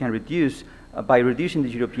because we can reduce, by reducing the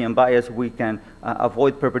European bias, we can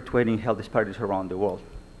avoid perpetuating health disparities around the world.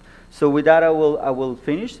 So with that, I will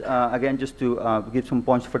finish. Again, just to give some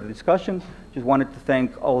points for the discussion, just wanted to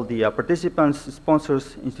thank all the participants,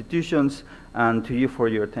 sponsors, institutions, and to you for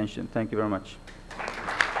your attention. Thank you very much.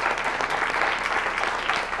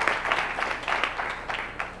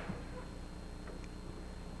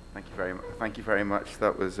 Thank you very much.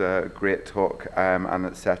 That was a great talk, and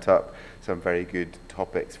it set up some very good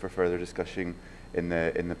topics for further discussion in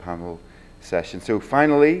the panel session. So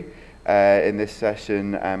finally, in this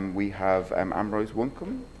session, we have Ambroise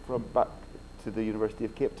Wonkam from back to the University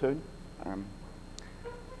of Cape Town.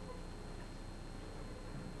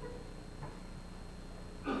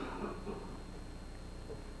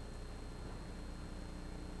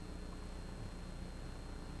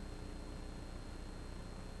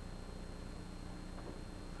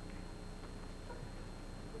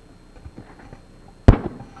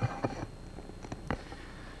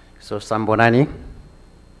 So Sambonani,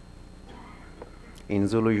 in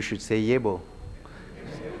Zulu you should say Yebo.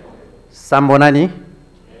 Sambonani?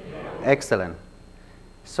 Excellent.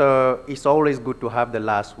 So it's always good to have the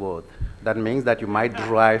last word. That means that you might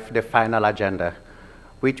drive the final agenda,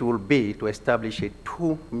 which will be to establish a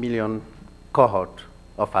 2 million cohort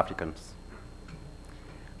of Africans.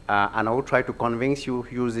 And I will try to convince you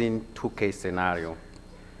using 2 case scenarios.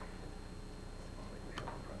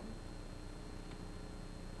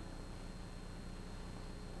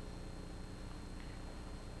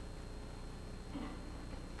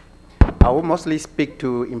 I will mostly speak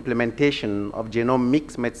to implementation of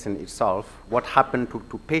genomics medicine itself, what happened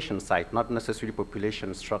to patient side, not necessarily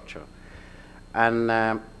population structure.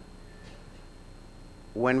 And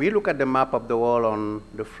when we look at the map of the world on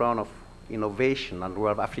the front of innovation, and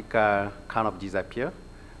where Africa kind of disappear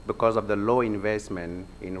because of the low investment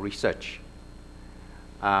in research.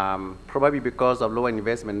 Probably because of low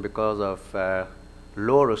investment, because of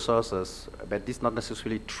low resources, but this is not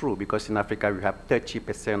necessarily true because in Africa we have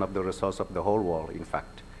 30% of the resource of the whole world, in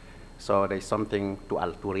fact. So there's something to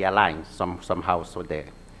realign somehow so there.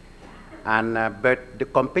 And, but the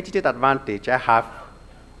competitive advantage I have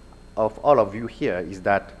of all of you here is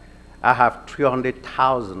that I have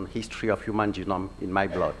 300,000 history of human genome in my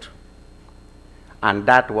blood. And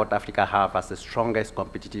that's what Africa have as the strongest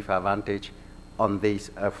competitive advantage on this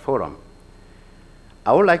forum.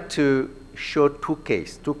 I would like to show two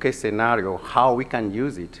case scenario, how we can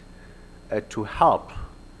use it to help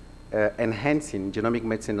enhancing genomic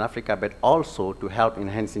medicine in Africa, but also to help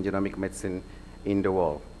enhancing genomic medicine in the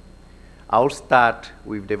world. I'll start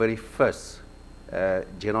with the very first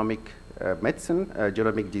genomic medicine,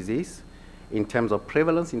 genomic disease in terms of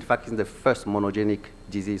prevalence. In fact, it's the first monogenic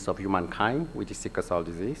disease of humankind, which is sickle cell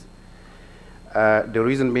disease. The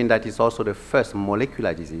reason being that it's also the first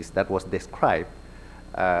molecular disease that was described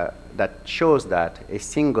that shows that a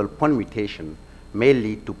single point mutation may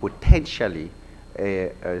lead to potentially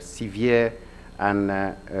a severe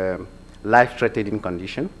and life-threatening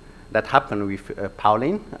condition. That happened with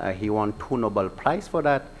Pauline. He won 2 Nobel Prizes for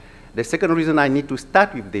that. The second reason I need to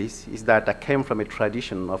start with this is that I came from a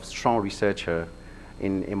tradition of strong researcher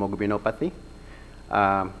in hemoglobinopathy.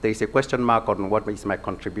 There is a question mark on what is my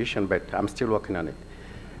contribution, but I'm still working on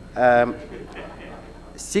it.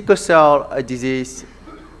 Sickle cell disease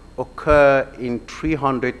occur in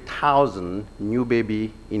 300,000 new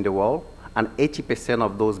babies in the world, and 80%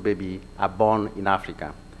 of those babies are born in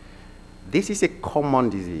Africa. This is a common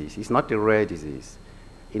disease. It's not a rare disease.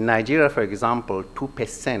 In Nigeria, for example,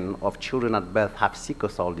 2% of children at birth have sickle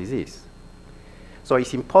cell disease. So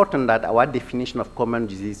it's important that our definition of common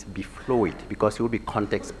disease be fluid because it will be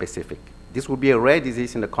context specific. This will be a rare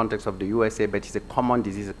disease in the context of the USA, but it's a common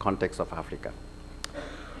disease in the context of Africa.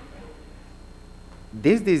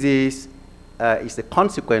 This disease is a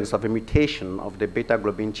consequence of a mutation of the beta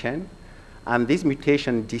globin chain, and this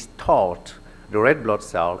mutation distorts the red blood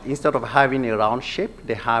cell. Instead of having a round shape,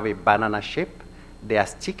 they have a banana shape. They are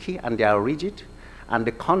sticky and they are rigid, and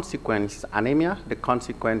the consequence is anemia, the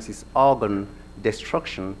consequence is organ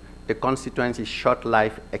destruction, the consequence is short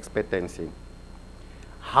life expectancy.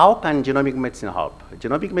 How can genomic medicine help?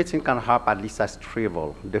 Genomic medicine can help at least as 3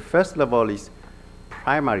 levels. The first level is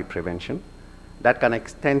primary prevention that can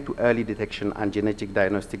extend to early detection and genetic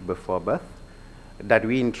diagnostic before birth that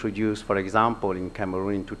we introduced, for example, in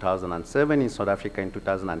Cameroon in 2007, in South Africa in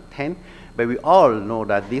 2010, but we all know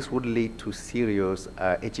that this would lead to serious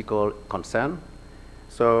ethical concern.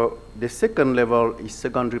 So the second level is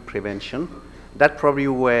secondary prevention, That's probably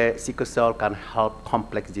where sickle cell can help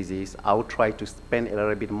complex disease. I will try to spend a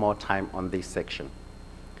little bit more time on this section.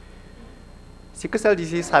 Sickle cell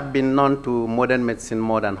disease have been known to modern medicine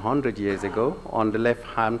more than 100 years ago. On the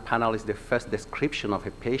left-hand panel is the first description of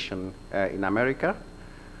a patient in America.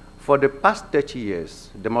 For the past 30 years,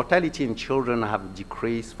 the mortality in children have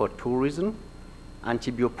decreased for two reasons: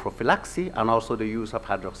 antibioprophylaxis and also the use of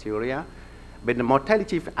hydroxyurea. But the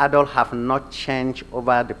mortality of adults have not changed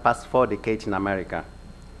over the past 4 decades in America.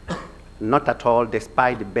 Not at all,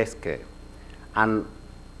 despite the best care. And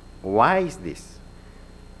why is this?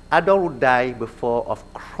 Adults would die before of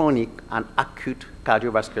chronic and acute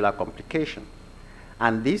cardiovascular complications.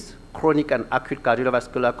 And these chronic and acute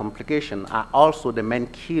cardiovascular complications are also the main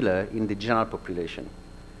killer in the general population.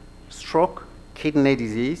 Stroke, kidney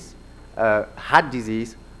disease, heart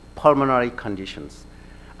disease, pulmonary conditions.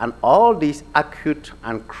 And all these acute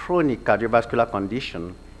and chronic cardiovascular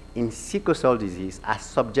conditions in sickle cell disease are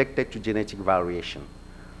subjected to genetic variation.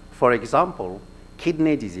 For example,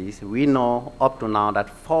 kidney disease, we know up to now that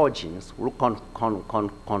 4 genes will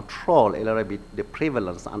control a little bit the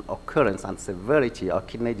prevalence and occurrence and severity of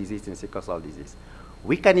kidney disease in sickle cell disease.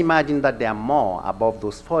 We can imagine that there are more above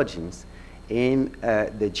those 4 genes in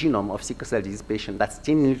the genome of sickle cell disease patients that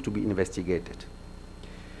still need to be investigated.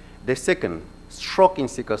 The second, stroke in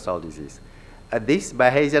sickle cell disease. This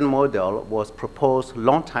Bayesian model was proposed a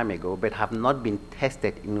long time ago, but have not been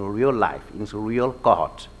tested in real life, in real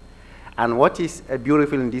cohort. And what is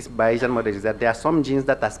beautiful in this Bayesian model is that there are some genes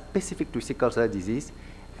that are specific to sickle cell disease,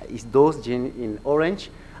 is those genes in orange,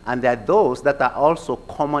 and there are those that are also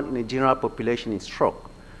common in the general population in stroke.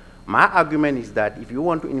 My argument is that if you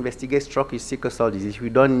want to investigate stroke in sickle cell disease, we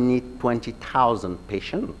don't need 20,000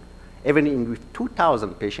 patients. Even with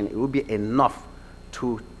 2,000 patients, it will be enough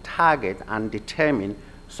to target and determine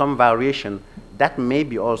some variation that may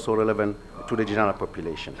be also relevant to the general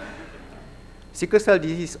population. Sickle cell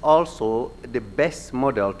disease is also the best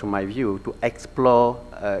model, to my view, to explore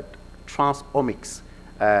transomics.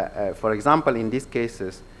 For example, in these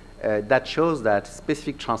cases, that shows that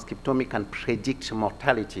specific transcriptomics can predict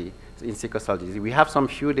mortality in sickle cell disease. We have some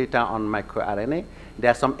few data on microRNA. There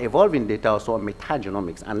are some evolving data also on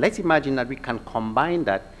metagenomics. And let's imagine that we can combine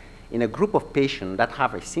that in a group of patients that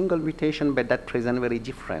have a single mutation but that present very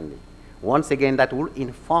differently. Once again, that will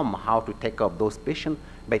inform how to take care of those patients,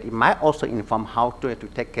 but it might also inform how to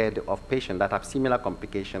take care of patients that have similar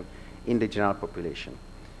complications in the general population.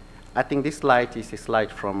 I think this slide is a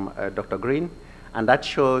slide from Dr. Green, and that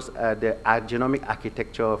shows the genomic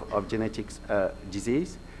architecture of genetics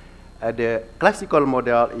disease. The classical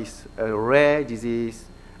model is a rare disease,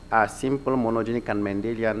 simple, monogenic, and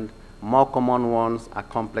Mendelian. More common ones are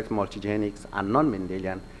complex, multigenics, and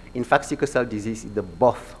non-Mendelian. In fact, sickle cell disease is the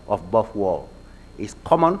birth of both worlds. It's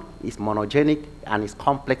common, it's monogenic, and it's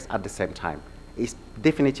complex at the same time. It's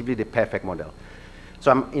definitively the perfect model. So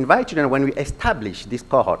I'm inviting you, when we establish this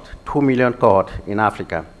cohort, 2 million cohort in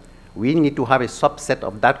Africa, we need to have a subset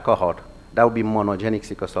of that cohort that will be monogenic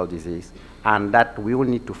sickle cell disease, and that we will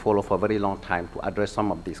need to follow for a very long time to address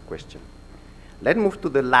some of these questions. Let's move to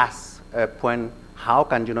the last point. How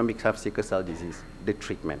can genomics help sickle cell disease? The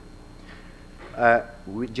treatment.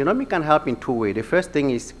 Genomics can help in 2 ways. The first thing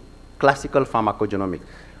is classical pharmacogenomics.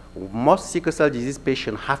 Most sickle cell disease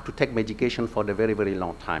patients have to take medication for a very, very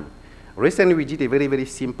long time. Recently, we did a very, very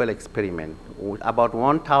simple experiment with about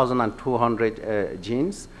 1,200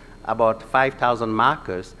 genes, about 5,000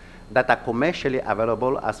 markers that are commercially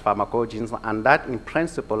available as pharmacogenes, and that in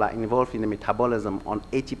principle are involved in the metabolism on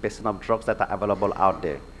 80% of drugs that are available out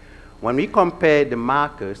there. When we compare the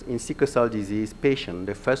markers in sickle cell disease patients,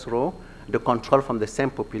 the first row, the control from the same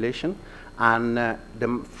population, and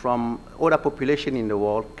from other population in the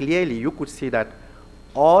world, clearly you could see that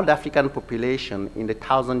all the African population in the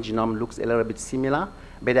 1,000 genome looks a little bit similar,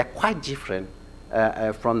 but they're quite different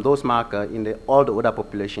from those markers in all the other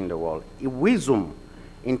population in the world. If we zoom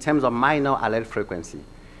in terms of minor allele frequency,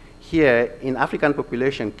 here in African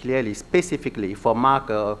population, clearly, specifically for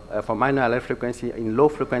marker, for minor allele frequency in low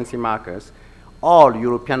frequency markers, all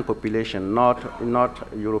European population, not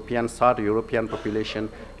European, South European population,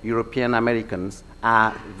 European Americans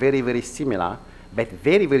are very, very similar, but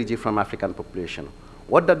very, very different from African population.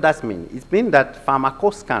 What does that mean? It means that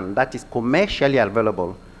pharmacoscan that is commercially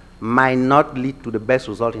available might not lead to the best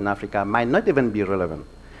result in Africa, might not even be relevant.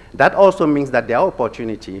 That also means that there are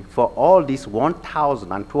opportunity for all these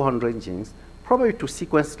 1,200 genes probably to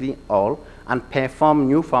sequence all and perform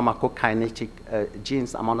new pharmacokinetic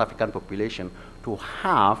genes among African population to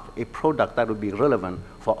have a product that will be relevant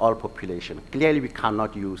for all population. Clearly, we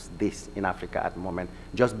cannot use this in Africa at the moment,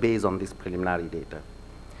 just based on this preliminary data.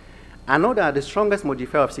 I know that the strongest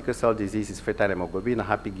modifier of sickle cell disease is fetal hemoglobin. I'm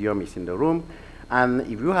happy Guillaume is in the room. And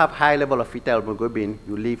if you have high level of fetal hemoglobin,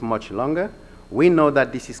 you live much longer. We know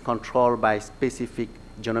that this is controlled by specific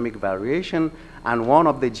genomic variation, and one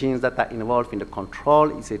of the genes that are involved in the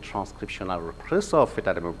control is a transcriptional repressor of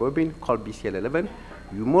fetal hemoglobin called BCL11.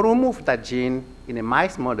 You remove that gene in a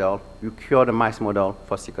mice model, you cure the mice model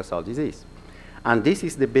for sickle cell disease. And this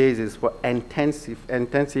is the basis for intensive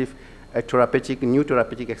new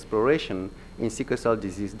therapeutic exploration in sickle cell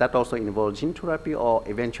disease that also involves gene therapy or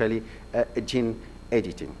eventually gene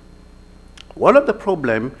editing. One of the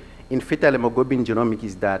problems in fetal hemoglobin genomics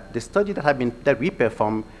is that the study that we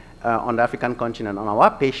performed on the African continent on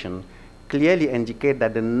our patient clearly indicate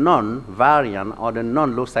that the non-variant or the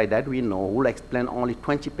non-loci that we know will explain only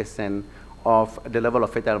 20% of the level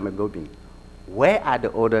of fetal hemoglobin. Where are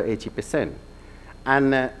the other 80%?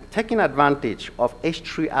 And taking advantage of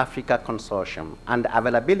H3 Africa Consortium and the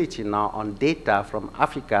availability now on data from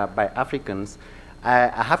Africa by Africans, I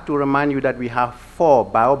have to remind you that we have 4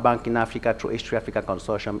 biobanks in Africa through H3 Africa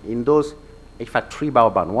Consortium. In those, in fact, 3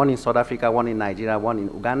 biobanks, one in South Africa, one in Nigeria, one in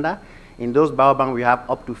Uganda. In those biobanks, we have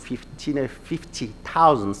up to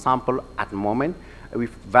 50,000 samples at the moment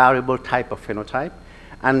with variable type of phenotype.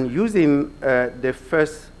 And using the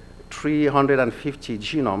first 350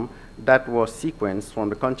 genome that was sequenced from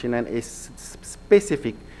the continent is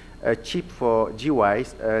specific chip for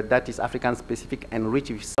GYs, that is African specific,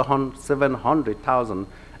 enriched with 700,000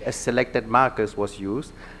 selected markers was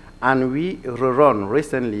used. And we run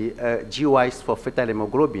recently GYs for fetal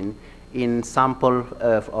hemoglobin in sample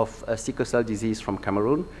of sickle cell disease from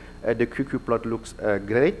Cameroon. The QQ plot looks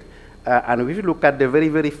great. And if you look at the very,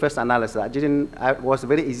 very first analysis, I was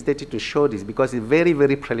very hesitated to show this because it's very,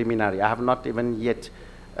 very preliminary. I have not even yet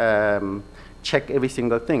checked every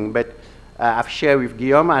single thing, but I've shared with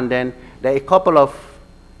Guillaume, and then there are a couple of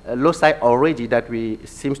loci already that we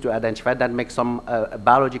seem to identify that make some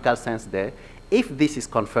biological sense there. If this is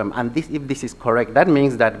confirmed, and if this is correct, that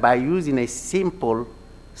means that by using a simple,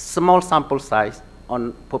 small sample size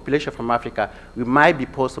on population from Africa, we might be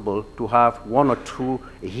possible to have 1 or 2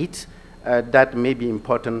 hits that may be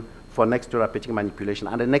important for next therapeutic manipulation.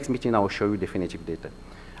 And the next meeting, I will show you definitive data.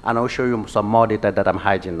 And I will show you some more data that I'm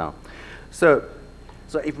hiding now. So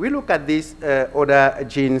if we look at these other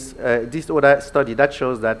genes, this other study that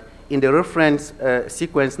shows that in the reference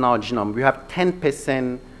sequence now genome, we have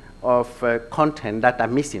 10% of content that are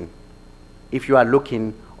missing if you are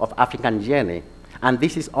looking of African DNA. And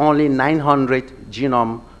this is only 900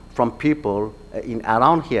 genome from people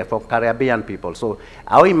around here, for Caribbean people. So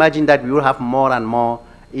I imagine that we will have more and more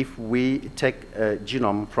if we take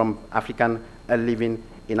genome from African living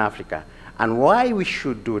in Africa. And why we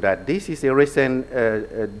should do that, this is a recent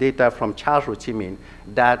data from Charles Rotimin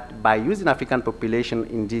that by using African population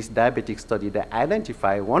in this diabetic study, they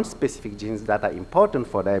identify one specific genes that are important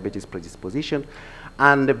for diabetes predisposition.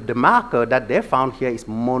 And the marker that they found here is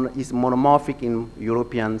monomorphic in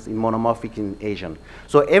Europeans, in monomorphic in Asian.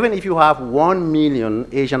 So even if you have 1 million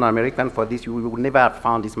Asian American for this, you would never have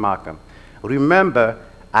found this marker. Remember,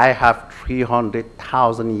 I have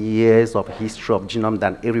 300,000 years of history of genome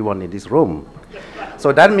than everyone in this room.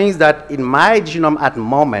 So that means that in my genome at the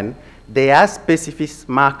moment, there are specific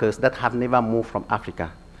markers that have never moved from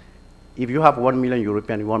Africa. If you have 1 million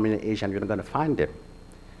European, 1 million Asian, you're not going to find them.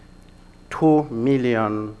 2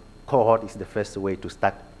 million cohort is the first way to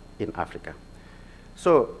start in Africa.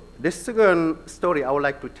 So the second story I would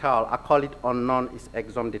like to tell, I call it Unknown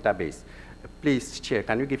Exome Database. Please, Chair,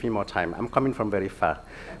 can you give me more time? I'm coming from very far.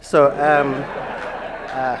 So,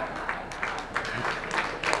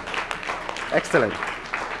 excellent.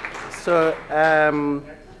 So,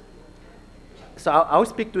 I'll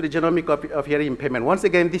speak to the genomic of hearing impairment. Once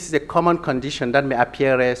again, this is a common condition that may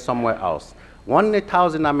appear somewhere else. 1 in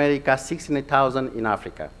 1,000 in America, 6 in 1,000 in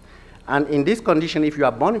Africa. And in this condition, if you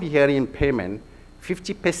are born with hearing impairment,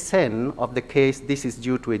 50% of the case, this is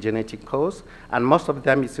due to a genetic cause, and most of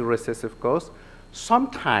them is a recessive cause.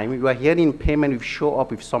 Sometimes your hearing impairment will show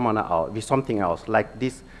up with someone else, with something else, like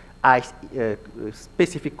this eyes,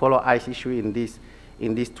 specific color eyes issue in these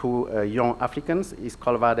 2 young Africans is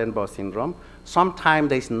called Waardenburg syndrome. Sometimes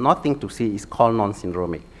there is nothing to see, it's called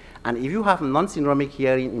non-syndromic. And if you have non-syndromic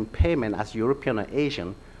hearing impairment as European or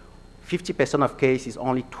Asian, 50% of cases is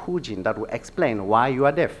only 2 genes that will explain why you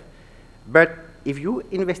are deaf. But if you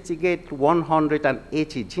investigate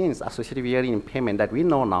 180 genes associated with hearing impairment that we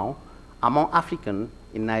know now, among African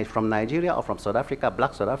from Nigeria or from South Africa,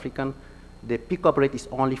 Black South African, the pickup rate is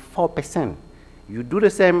only 4%. You do the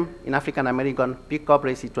same in African American, pickup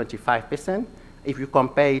rate is 25%. If you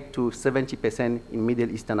compare it to 70% in Middle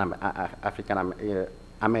Eastern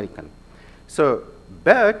American. So,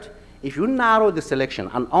 but if you narrow the selection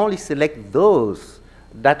and only select those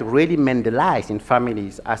that really Mendelize in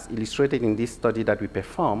families, as illustrated in this study that we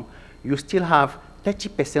perform, you still have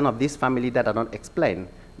 30% of this family that are not explained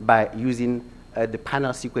by using the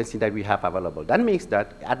panel sequencing that we have available. That means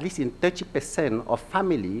that at least in 30% of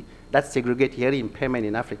family that segregate hearing impairment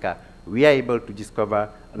in Africa, we are able to discover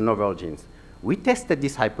novel genes. We tested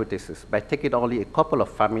this hypothesis by taking only a couple of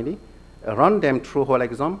families, run them through whole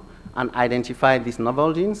exome, and identify these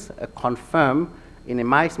novel genes, confirm in a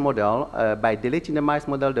mice model, by deleting the mice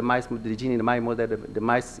model, the gene in the mice model, the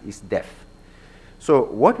mice is deaf. So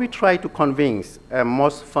what we try to convince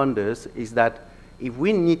most funders is that if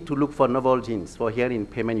we need to look for novel genes for hearing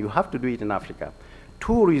impairment, you have to do it in Africa.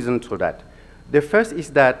 Two reasons for that. The first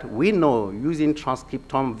is that we know, using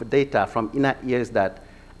transcriptome data from inner ears, that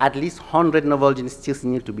at least 100 novel genes still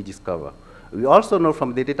need to be discovered. We also know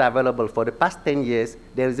from the data available for the past 10 years,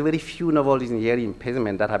 there is very few novel genes in hearing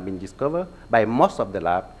impairment that have been discovered by most of the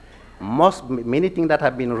lab. Many things that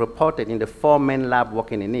have been reported in the 4 main labs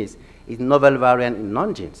working in this is novel variant in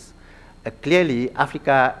non-genes. Clearly,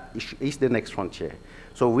 Africa is the next frontier.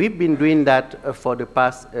 So we've been doing that for the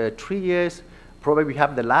past 3 years. Probably we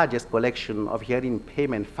have the largest collection of hearing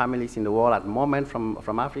impairment families in the world at the moment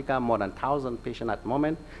from Africa, more than 1,000 patients at the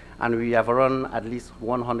moment. And we have run at least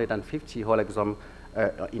 150 whole exome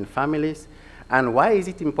in families. And why is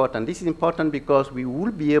it important? This is important because we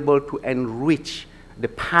will be able to enrich the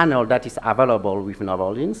panel that is available with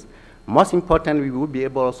novel genes. Most important, we will be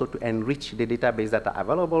able also to enrich the database that are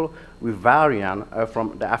available with variant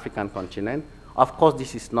from the African continent. Of course,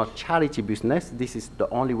 this is not charity business. This is the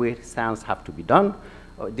only way science have to be done.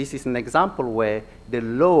 This is an example where the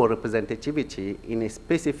low representativity in a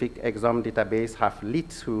specific exome database have led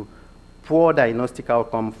to poor diagnostic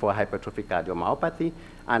outcome for hypertrophic cardiomyopathy.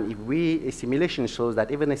 And if a simulation shows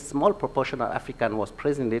that even a small proportion of African was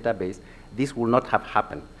present in the database, this will not have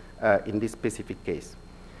happened in this specific case.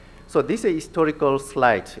 So this is a historical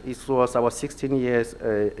slide. It was our 16 years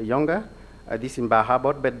younger. This in Bar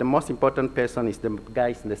Harbor, but the most important person is the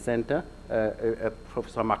guy in the center,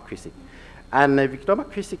 Professor McCusick. And Victor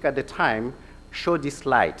McCusick at the time showed this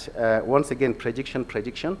slide, once again,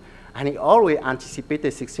 prediction, and he always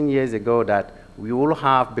anticipated 16 years ago that we will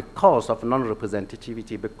have, because of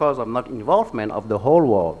non-representativity, because of not involvement of the whole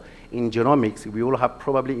world in genomics, we will have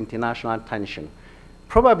probably international tension.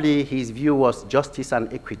 Probably his view was justice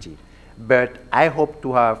and equity. But I hope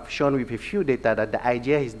to have shown with a few data that the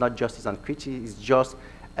idea is not justice and equity, it's just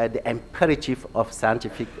the imperative of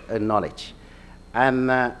scientific knowledge.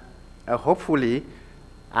 And hopefully,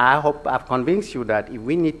 I hope I've convinced you that if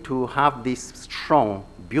we need to have this strong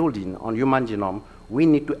building on human genome, we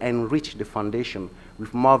need to enrich the foundation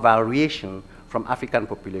with more variation from African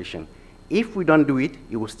population. If we don't do it,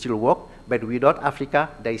 it will still work, but without Africa,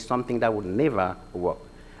 there is something that will never work.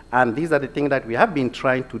 And these are the things that we have been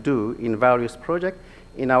trying to do in various projects.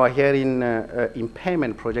 In our hearing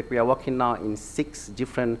impairment project, we are working now in 6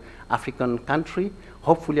 different African countries.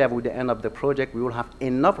 Hopefully, at the end of the project, we will have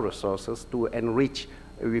enough resources to enrich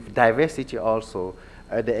with diversity also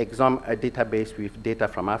the exome database with data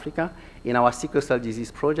from Africa. In our sickle cell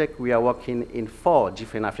disease project, we are working in 4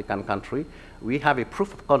 different African countries. We have a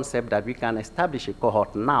proof of concept that we can establish a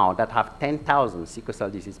cohort now that have 10,000 sickle cell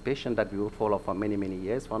disease patients that we will follow for many, many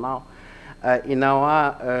years from now. In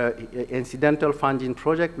our incidental funding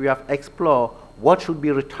project, we have explored what should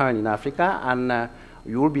be returned in Africa, and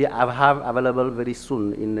you will have available very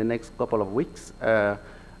soon in the next couple of weeks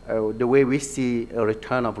the way we see a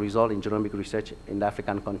return of result in genomic research in the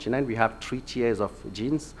African continent. We have 3 tiers of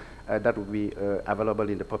genes that will be available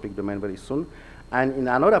in the public domain very soon. And in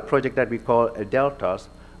another project that we call Deltas,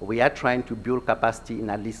 we are trying to build capacity in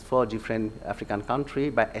at least 4 different African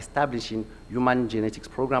countries by establishing human genetics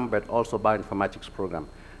program, but also bioinformatics program.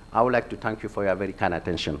 I would like to thank you for your very kind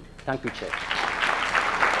attention. Thank you, Chair.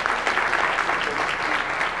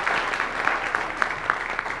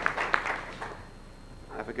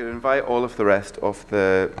 If I could invite all of the rest of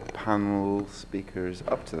the panel speakers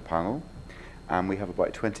up to the panel. And we have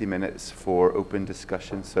about 20 minutes for open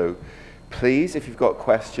discussion. So please, if you've got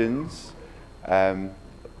questions,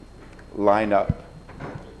 line up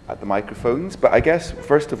at the microphones. But I guess,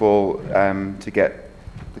 first of all, to get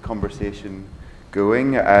the conversation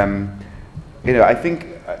going, you know, I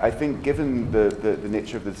think given the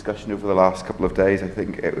nature of the discussion over the last couple of days, I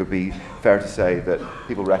think it would be fair to say that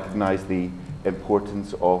people recognize the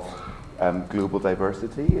importance of global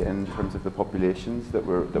diversity in terms of the populations that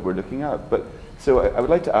we're looking at. But so I would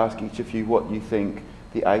like to ask each of you what you think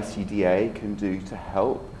the ICDA can do to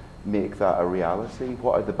help make that a reality?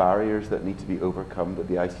 What are the barriers that need to be overcome that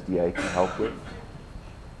the ICDA can help with?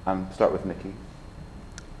 And start with Nicki.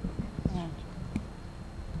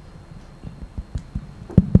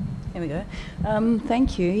 Here we go.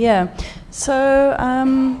 Thank you. Yeah. So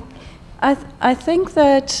I think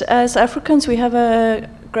that as Africans we have a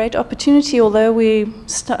great opportunity, although we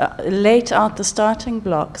late out the starting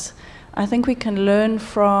blocks. I think we can learn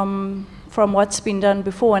from what's been done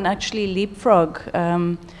before and actually leapfrog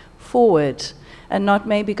forward, and not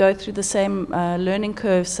maybe go through the same learning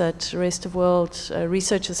curves that the rest of the world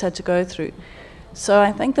researchers had to go through. So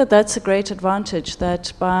I think that that's a great advantage,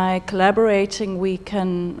 that by collaborating we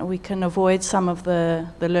can avoid some of the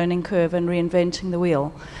learning curve and reinventing the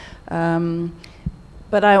wheel.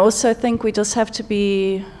 But I also think we just have to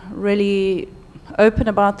be really open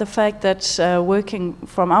about the fact that working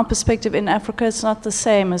from our perspective in Africa is not the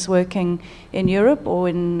same as working in Europe or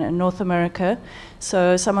in North America.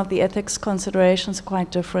 So some of the ethics considerations are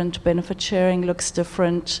quite different. Benefit sharing looks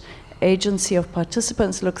different. Agency of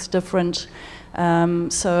participants looks different.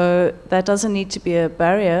 So that doesn't need to be a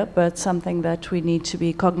barrier, but something that we need to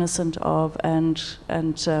be cognizant of and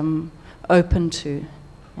open to.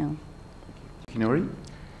 Yeah. Yukinori?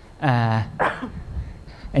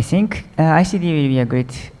 I think ICD will be a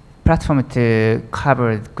great platform to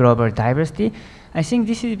cover global diversity. I think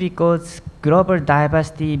this is because global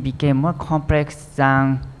diversity became more complex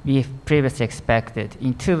than we previously expected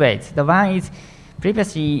in two ways. The one is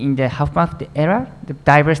previously in the half-market era, the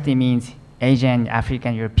diversity means Asian,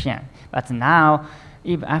 African, European. But now,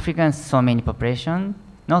 if Africans so many population,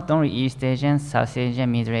 not only East Asian, South Asian,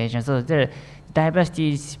 Middle Asian, so the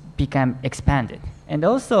diversities become expanded. And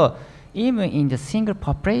also, even in the single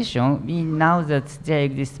population, we know that there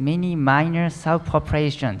exist many minor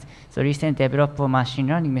subpopulations. So recent developed machine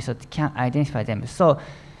learning methods can identify them. So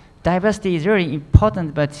diversity is really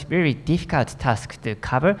important, but very difficult task to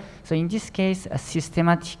cover. So in this case, a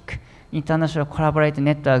systematic international collaborative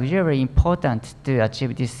network is very important to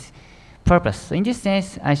achieve this purpose. So in this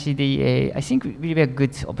sense, ICDA, I think will be a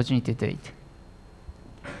good opportunity to do it.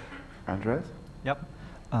 Andrés? Yep.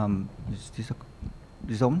 Is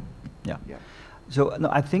this on? Yeah. So no,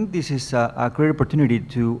 I think this is a great opportunity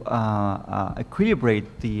to equilibrate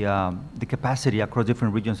the capacity across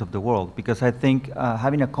different regions of the world, because I think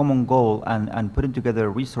having a common goal and putting together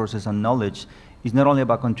resources and knowledge is not only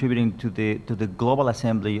about contributing to the global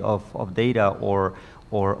assembly of data or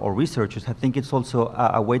researchers. I think it's also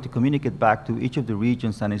a way to communicate back to each of the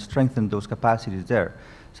regions and strengthen those capacities there.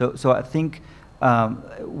 So I think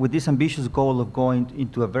with this ambitious goal of going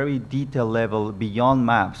into a very detailed level beyond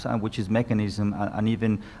maps, which is mechanism and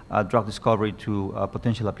even drug discovery to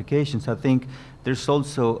potential applications, I think there's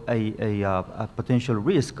also a potential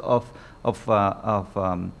risk of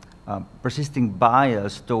persisting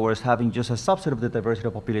bias towards having just a subset of the diversity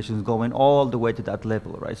of populations going all the way to that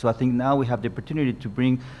level, right? So I think now we have the opportunity to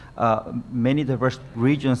bring many diverse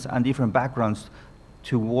regions and different backgrounds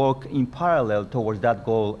to work in parallel towards that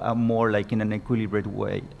goal, more like in an equilibrated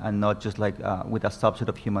way, and not just like with a subset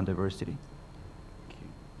of human diversity.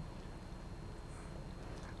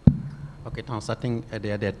 Okay, Thomas, I think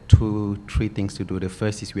there are three things to do. The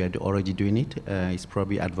first is we are already doing it. It's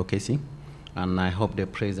probably advocacy. And I hope the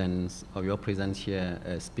presence of your presence here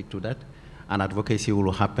speak to that. And advocacy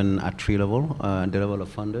will happen at three levels, the level of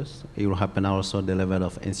funders. It will happen also at the level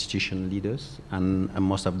of institution leaders, and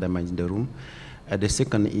most of them are in the room. The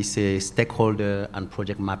second is a stakeholder and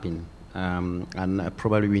project mapping. And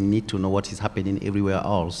probably we need to know what is happening everywhere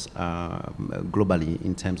else globally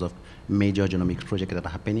in terms of major genomics projects that are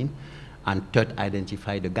happening. And third,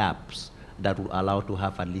 identify the gaps that will allow to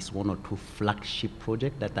have at least one or two flagship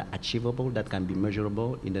projects that are achievable, that can be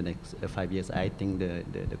measurable in the next 5 years. I think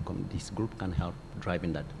this group can help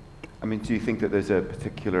driving that. I mean, do you think that there's a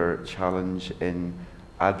particular challenge in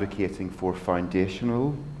advocating for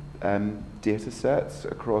foundational data sets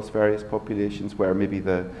across various populations where maybe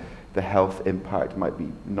the health impact might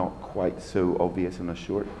be not quite so obvious in a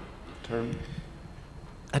short term?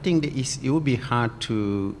 I think it would be hard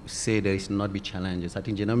to say there is not be challenges. I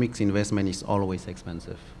think genomics investment is always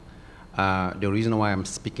expensive. The reason why I'm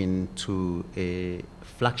speaking to a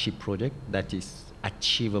flagship project that is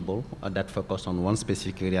achievable, that focus on one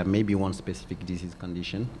specific area, maybe one specific disease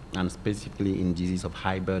condition, and specifically in disease of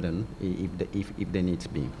high burden, if there needs to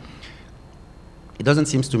be. It doesn't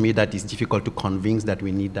seem to me that it's difficult to convince that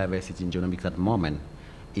we need diversity in genomics at the moment.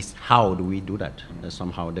 It's how do we do that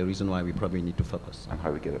somehow, the reason why we probably need to focus. And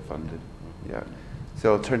how we get it funded, yeah.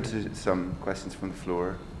 So I'll turn to some questions from the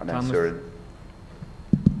floor.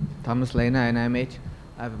 Thomas Lena, NIMH.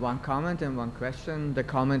 I have one comment and one question. The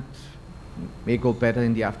comment may go better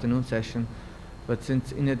in the afternoon session. But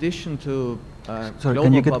since in addition to sorry,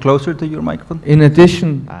 can you get closer to your microphone? In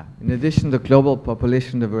addition to global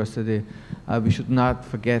population diversity, we should not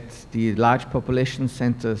forget the large population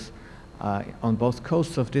centers on both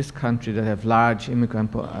coasts of this country that have large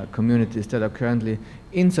immigrant communities that are currently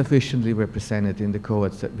insufficiently represented in the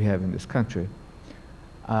cohorts that we have in this country.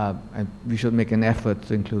 And we should make an effort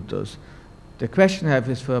to include those. The question I have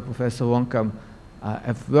is for Professor Wonkam.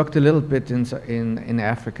 I've worked a little bit in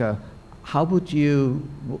Africa. How would you,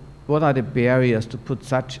 what are the barriers to put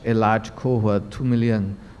such a large cohort, 2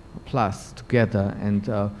 million plus, together? And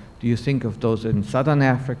do you think of those in Southern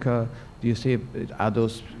Africa? Do you see, are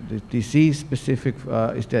those disease-specific,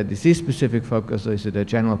 is there a disease-specific focus, or is it a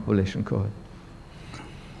general population cohort?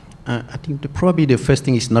 I think probably the first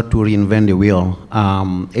thing is not to reinvent the wheel.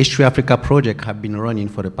 H3 Africa project have been running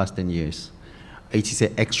for the past 10 years. It is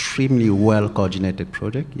an extremely well-coordinated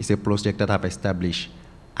project. It's a project that have established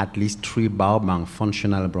at least 3 biobank,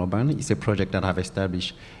 functional biobank. It's a project that have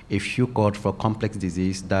established a few cohorts for complex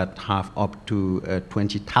disease that have up to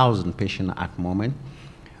 20,000 patients at the moment.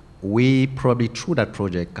 We probably, through that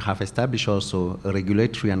project, have established also a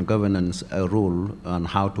regulatory and governance rule on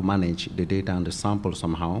how to manage the data and the sample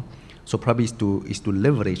somehow. So probably is to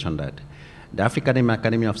leverage on that. The African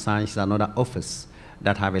Academy of Science is another office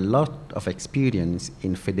that have a lot of experience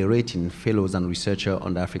in federating fellows and researchers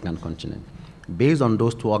on the African continent. Based on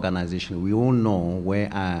those 2 organizations, we all know where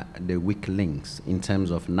are the weak links in terms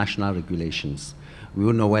of national regulations. We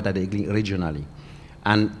all know where are they regionally.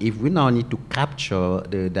 And if we now need to capture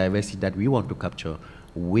the diversity that we want to capture,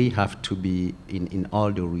 we have to be in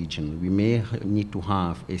all the region. We may need to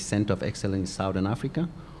have a center of excellence in Southern Africa,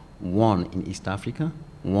 1 in East Africa,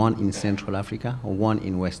 1 in Central Africa, or 1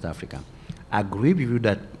 in West Africa. I agree with you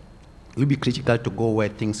that it will be critical to go where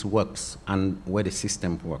things works and where the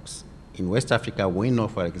system works. In West Africa, we know,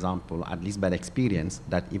 for example, at least by experience,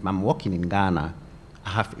 that if I'm working in Ghana, I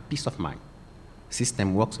have a peace of mind.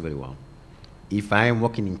 System works very well. If I am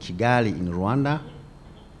working in Kigali, in Rwanda,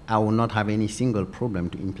 I will not have any single problem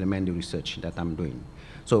to implement the research that I'm doing.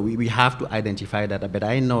 So we have to identify that, but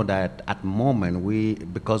I know that at the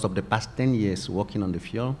moment, because of the past 10 years working on the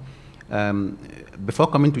field, before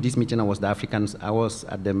coming to this meeting, I was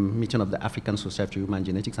at the meeting of the African Society of Human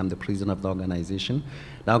Genetics. I'm the president of the organization.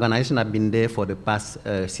 The organization has been there for the past,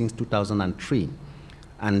 since 2003.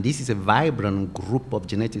 And this is a vibrant group of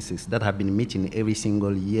geneticists that have been meeting every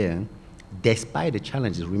single year, despite the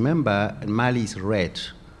challenges. Remember, Mali is red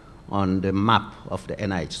on the map of the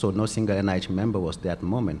NIH, so no single NIH member was there at the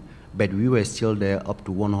moment, but we were still there up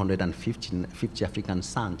to 150 African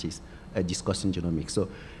scientists discussing genomics. So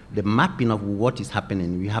the mapping of what is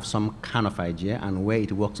happening, we have some kind of idea and where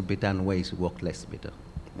it works better and where it works less better.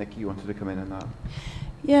 Nicki, you wanted to come in on that?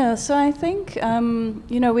 Yeah, so I think,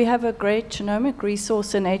 we have a great genomic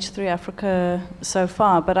resource in H3 Africa so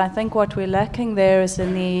far, but I think what we're lacking there is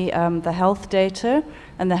in the health data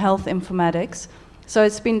and the health informatics. So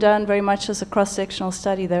it's been done very much as a cross-sectional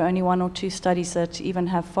study. There are only 1 or 2 studies that even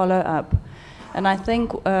have follow-up. And I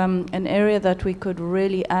think an area that we could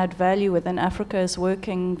really add value within Africa is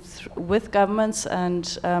working with governments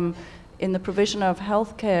and in the provision of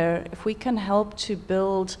healthcare. If we can help to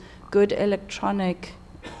build good electronic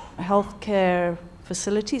healthcare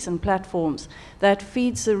facilities and platforms, that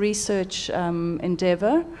feeds the research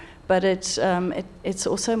endeavor, but it's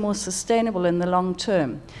also more sustainable in the long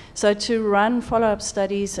term. So to run follow-up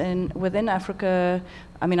studies within Africa,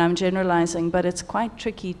 I mean, I'm generalizing, but it's quite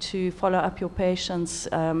tricky to follow up your patients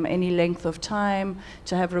any length of time,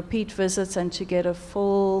 to have repeat visits, and to get a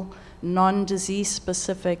full non-disease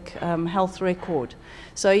specific health record.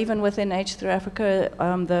 So even within H3 Africa,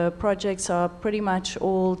 the projects are pretty much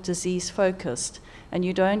all disease focused, and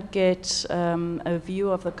you don't get a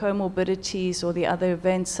view of the comorbidities or the other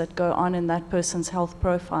events that go on in that person's health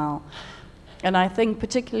profile. And I think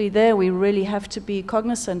particularly there, we really have to be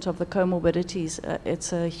cognizant of the comorbidities.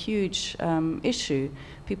 It's a huge issue.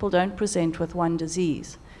 People don't present with one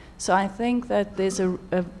disease. So I think that there's a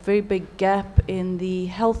very big gap in the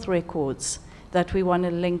health records that we want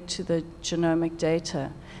to link to the genomic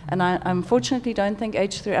data. And I unfortunately don't think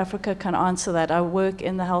H3 Africa can answer that. I work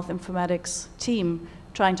in the health informatics team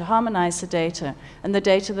trying to harmonize the data. And the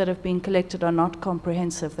data that have been collected are not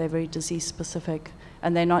comprehensive. They're very disease specific,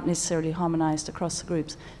 and they're not necessarily harmonized across the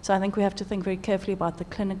groups. So I think we have to think very carefully about the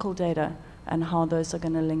clinical data and how those are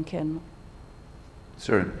going to link in.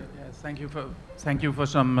 Søren. Yes, thank you for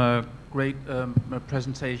some great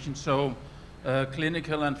presentation. So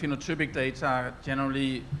clinical and phenotypic data are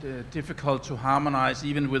generally difficult to harmonize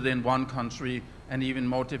even within one country, and even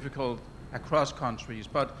more difficult across countries.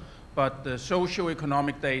 But but the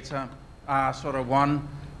socioeconomic data are sort of one,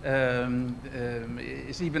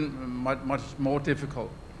 is even much more difficult.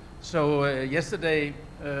 So yesterday,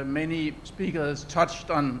 many speakers touched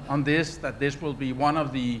on this, that this will be one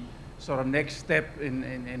of the sort of next step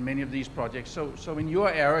in many of these projects. So in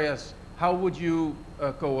your areas, how would you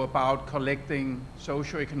go about collecting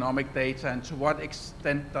socioeconomic data, and to what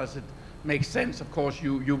extent does it make sense? Of course,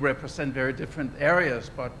 you represent very different areas,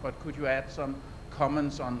 but could you add some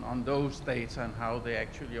comments on those data and how they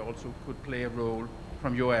actually also could play a role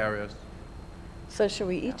from your areas? So shall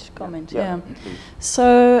we each comment? Yeah.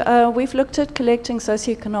 So we've looked at collecting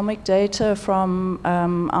socioeconomic data from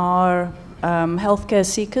our healthcare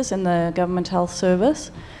seekers in the government health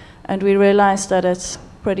service, and we realized that it's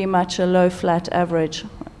pretty much a low flat average.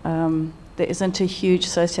 There isn't a huge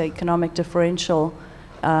socioeconomic differential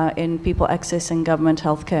in people accessing government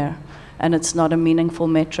healthcare, and it's not a meaningful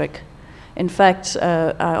metric. In fact,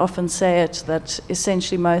 I often say it that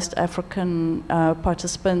essentially most African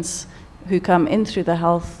participants who come in through the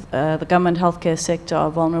government healthcare sector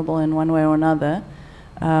are vulnerable in one way or another,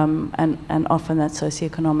 and often that's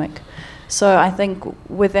socioeconomic. So I think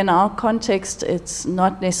within our context, it's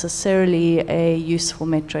not necessarily a useful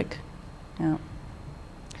metric. Yeah.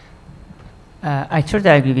 I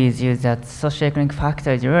totally agree with you that socioeconomic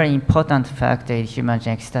factor is a very important factor in human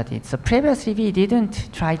genetic studies. So previously we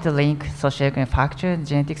didn't try to link socioeconomic factor to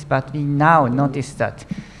genetics, but we now notice that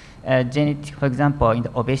genetic, for example, in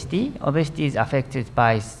the obesity is affected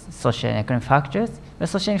by socioeconomic factors. The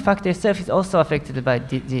socioeconomic factor itself is also affected by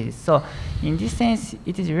disease. So in this sense,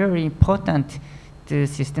 it is really important to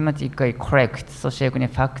systematically correct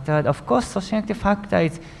socioeconomic factor. Of course, socioeconomic factor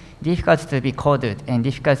is difficult to be coded and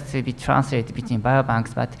difficult to be translated between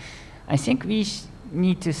biobanks, but I think we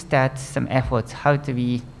need to start some efforts how do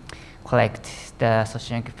we collect the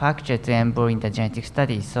socioeconomic factor to enroll in the genetic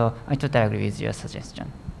study. So I totally agree with your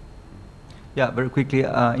suggestion. Yeah, very quickly,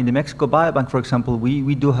 in the Mexico Biobank, for example,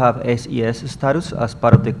 we do have SES status as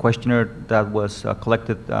part of the questionnaire that was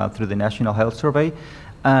collected through the National Health Survey.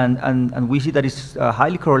 And we see that it's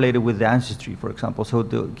highly correlated with the ancestry, for example. So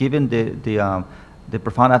given the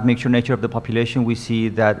profound admixture nature of the population, we see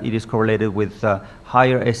that it is correlated with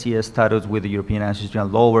higher SES status with the European ancestry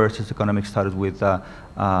and lower socioeconomic status with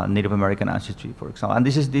Native American ancestry, for example. And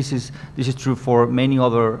this is true for many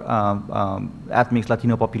other ethnic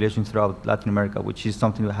Latino populations throughout Latin America, which is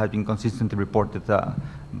something that has been consistently reported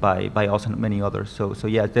by us and many others. So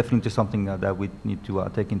yeah, definitely something that we need to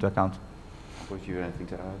take into account. Would you have anything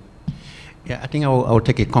to add? Yeah, I think I'll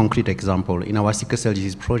take a concrete example. In our sickle cell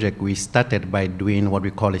disease project, we started by doing what we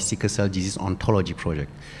call a sickle cell disease ontology project,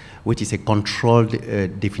 which is a controlled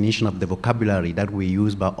definition of the vocabulary that we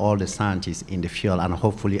use by all the scientists in the field and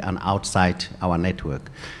hopefully and outside our network.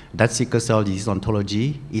 That sickle cell disease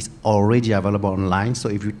ontology is already available online, so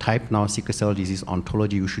if you type now sickle cell disease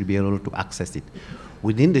ontology, you should be able to access it.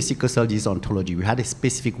 Within the sickle cell disease ontology, we had a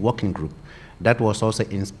specific working group that was also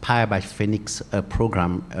inspired by Phoenix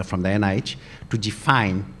program from the NIH to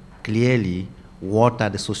define clearly what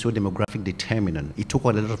are the socio-demographic determinants. It took a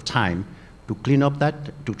lot of time to clean up that,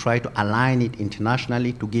 to try to align it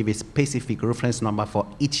internationally, to give a specific reference number for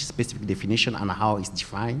each specific definition and how it's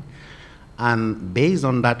defined. And based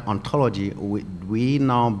on that ontology, we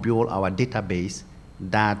now build our database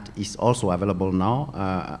that is also available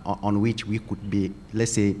now, on which we could be,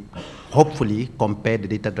 let's say, hopefully compare the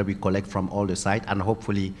data that we collect from all the sites and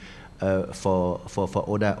hopefully for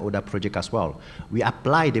other projects as well. We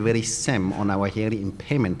applied the very same on our hearing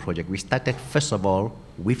impairment project. We started, first of all,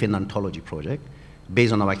 with an ontology project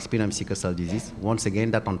based on our experience in sickle cell disease. Once again,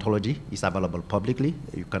 that ontology is available publicly.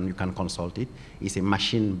 You can consult it. It's a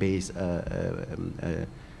machine-based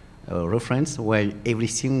reference where every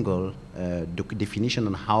single definition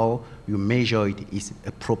on how you measure it is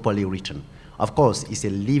properly written. Of course, it's a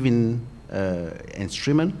living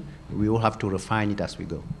instrument. We will have to refine it as we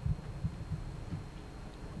go.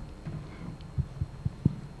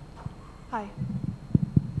 Hi.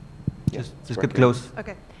 Just get close.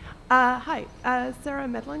 Okay. Hi, Sarah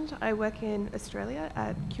Medland. I work in Australia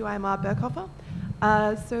at QIMR Berghofer.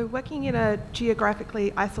 So working in a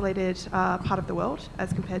geographically isolated part of the world,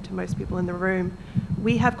 as compared to most people in the room,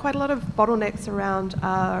 we have quite a lot of bottlenecks around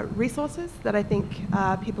resources that I think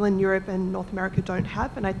people in Europe and North America don't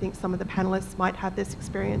have, and I think some of the panelists might have this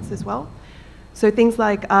experience as well. So things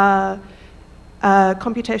like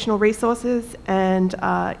computational resources and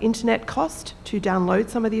internet cost to download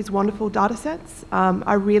some of these wonderful data sets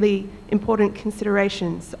are really important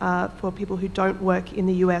considerations for people who don't work in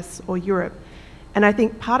the US or Europe. And I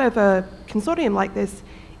think part of a consortium like this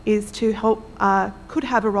is to help, could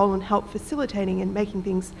have a role in help facilitating and making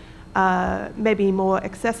things maybe more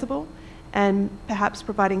accessible, and perhaps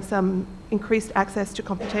providing some increased access to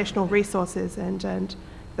computational resources and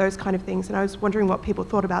those kind of things. And I was wondering what people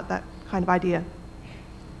thought about that kind of idea.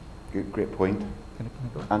 Great point.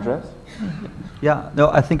 Andrés? Yeah, no,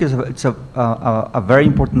 I think it's a very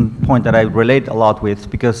important point that I relate a lot with,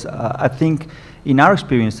 because I think in our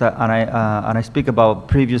experience, and I speak about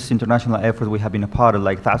previous international efforts we have been a part of,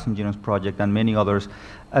 like 1,000 Genomes Project and many others,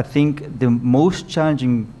 I think the most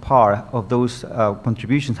challenging part of those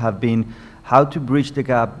contributions have been how to bridge the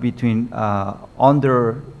gap between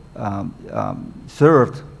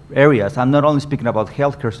served areas. I'm not only speaking about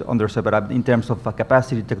healthcare underserved, but in terms of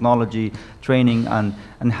capacity, technology, training,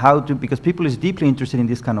 and how to, because people is deeply interested in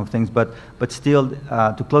these kind of things, but still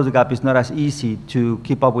to close the gap is not as easy to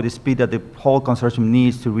keep up with the speed that the whole consortium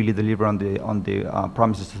needs to really deliver on the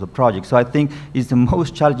promises of the project. So I think it's the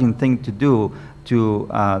most challenging thing to do, to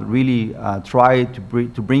really try to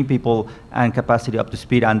bring people and capacity up to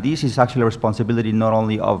speed. And this is actually a responsibility not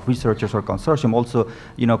only of researchers or consortium, also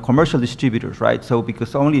commercial distributors, right? So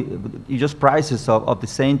because only just prices of the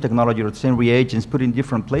same technology or the same reagents put in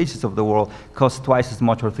different places of the world cost twice as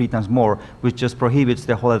much or 3 times more, which just prohibits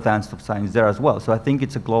the whole advance of science there as well. So I think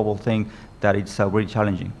it's a global thing that it's really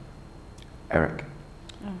challenging. Eric?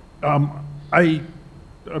 I'm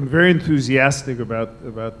very enthusiastic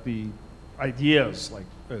about the ideas, like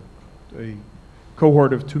a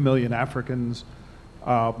cohort of 2 million Africans.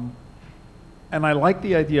 And I like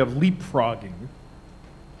the idea of leapfrogging.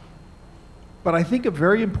 But I think a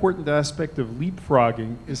very important aspect of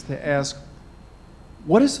leapfrogging is to ask,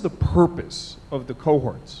 what is the purpose of the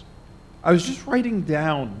cohorts? I was just writing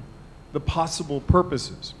down the possible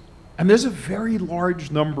purposes, and there's a very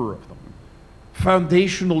large number of them.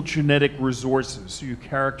 Foundational genetic resources, so you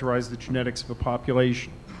characterize the genetics of a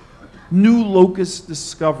population. New locus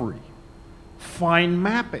discovery, fine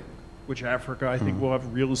mapping, which Africa, I think, will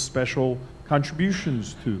have real special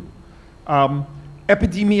contributions to.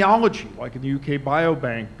 Epidemiology, like in the UK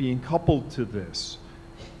Biobank, being coupled to this.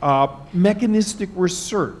 Mechanistic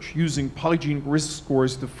research, using polygenic risk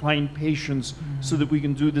scores to find patients so that we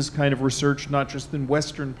can do this kind of research not just in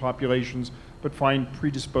Western populations, but find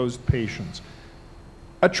predisposed patients.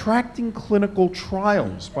 Attracting clinical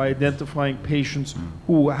trials by identifying patients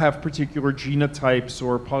who have particular genotypes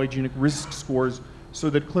or polygenic risk scores so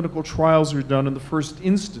that clinical trials are done in the first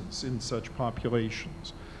instance in such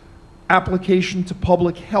populations. Application to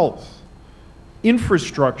public health,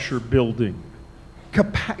 infrastructure building,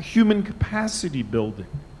 human capacity building,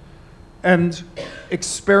 and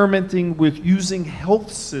experimenting with using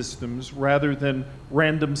health systems rather than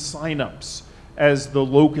random signups as the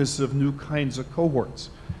locus of new kinds of cohorts.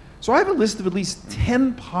 So I have a list of at least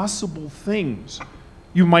 10 possible things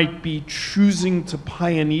you might be choosing to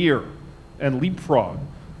pioneer and leapfrog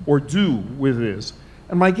or do with this.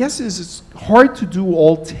 And my guess is it's hard to do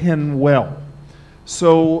all 10 well.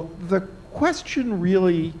 So the question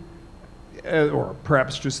really, or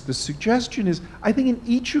perhaps just the suggestion is, I think in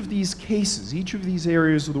each of these cases, each of these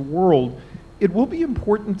areas of the world, it will be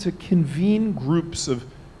important to convene groups of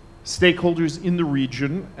stakeholders in the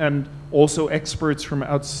region and also experts from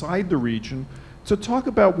outside the region to talk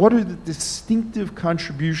about what are the distinctive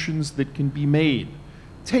contributions that can be made.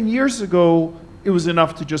 10 years ago, it was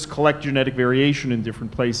enough to just collect genetic variation in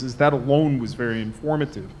different places. That alone was very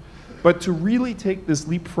informative. But to really take this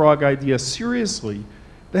leapfrog idea seriously,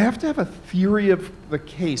 they have to have a theory of the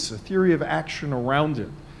case, a theory of action around it.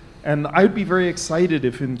 And I'd be very excited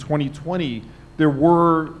if in 2020 there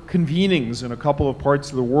were convenings in a couple of parts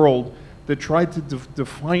of the world that tried to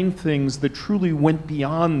define things that truly went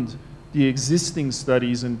beyond the existing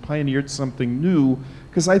studies and pioneered something new.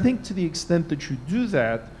 Because I think to the extent that you do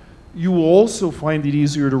that, you will also find it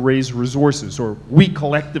easier to raise resources, or we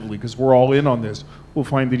collectively, because we're all in on this, will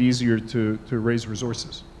find it easier to raise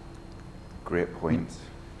resources. Great point.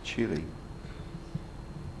 Chile.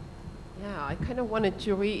 Yeah, I kind of wanted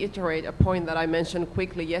to reiterate a point that I mentioned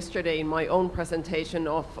quickly yesterday in my own presentation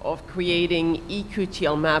of creating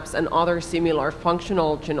EQTL maps and other similar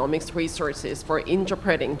functional genomics resources for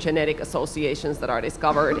interpreting genetic associations that are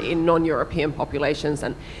discovered in non-European populations.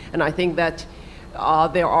 And I think that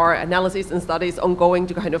there are analyses and studies ongoing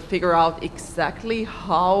to kind of figure out exactly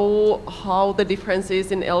how the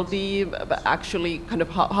differences in LD actually kind of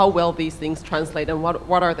how well these things translate and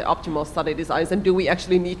what are the optimal study designs, and do we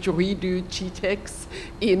actually need to redo GTEx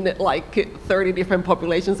in like 30 different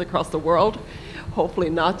populations across the world? Hopefully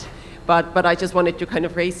not. But I just wanted to kind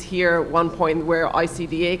of raise here one point where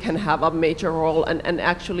ICDA can have a major role and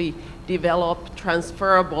actually develop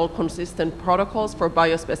transferable, consistent protocols for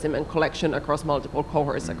biospecimen collection across multiple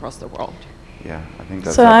cohorts across the world. Yeah, I think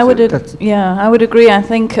that's so I would agree. I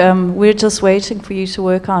think we're just waiting for you to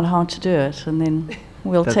work out how to do it, and then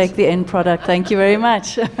we'll take the end product. Thank you very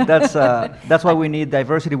much. That's why we need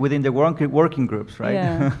diversity within the working groups, right?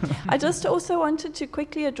 Yeah. I just also wanted to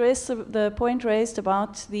quickly address the point raised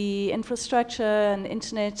about the infrastructure and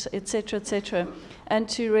internet, etc., and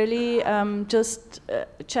to really just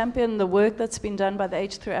champion the work that's been done by the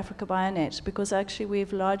H3 Africa Bionet, because actually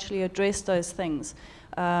we've largely addressed those things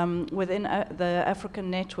within the African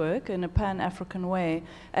network in a pan-African way,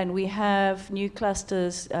 and we have new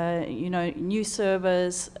clusters, new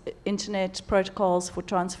servers, internet protocols for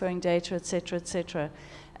transferring data, etc.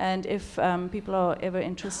 And if people are ever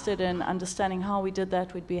interested in understanding how we did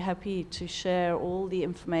that, we'd be happy to share all the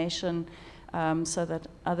information so that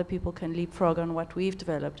other people can leapfrog on what we've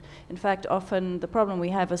developed. In fact, often the problem we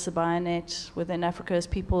have as a Bionet within Africa is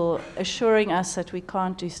people assuring us that we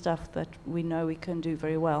can't do stuff that we know we can do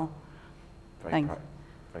very well. Very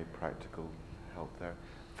practical help there.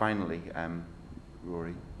 Finally,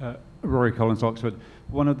 Rory. Rory Collins, Oxford.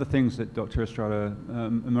 One of the things that Dr.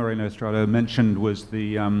 Moreno-Estrada mentioned was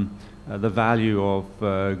the value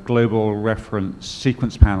of global reference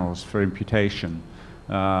sequence panels for imputation.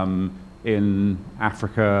 In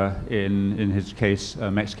Africa, in his case,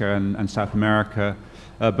 Mexico and South America,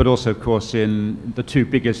 but also, of course, in the two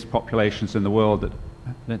biggest populations in the world that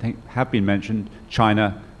I think have been mentioned,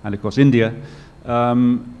 China and, of course, India.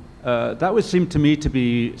 That would seem to me to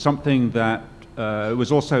be something that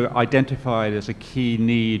was also identified as a key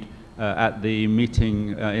need at the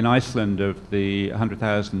meeting in Iceland of the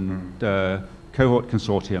 100,000 cohort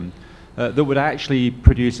consortium that would actually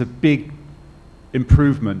produce a big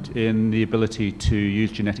improvement in the ability to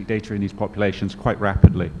use genetic data in these populations quite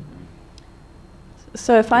rapidly.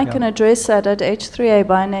 So if I can address that, at H3A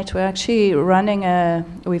Bionet, we're actually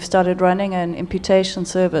we've started running an imputation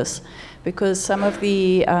service, because some of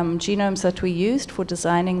the genomes that we used for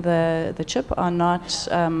designing the chip are not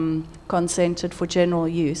consented for general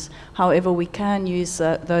use. However, we can use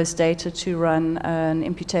those data to run an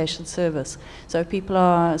imputation service. So if people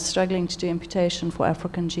are struggling to do imputation for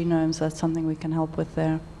African genomes, that's something we can help with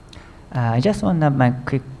there. I just want to my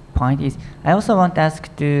quick point is, I also want to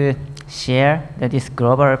ask to share this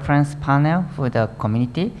global reference panel for the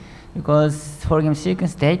community, because for example,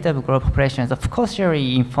 sequence data of global populations, of course,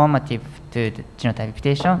 very informative to the genotype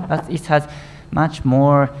imputation, but it has much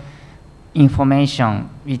more information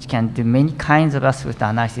which can do many kinds of aspect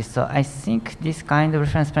analysis. So I think this kind of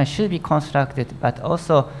reference panel should be constructed, but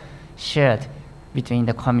also shared between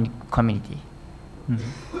the community.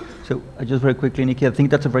 Mm-hmm. So just very quickly, Nicki, I think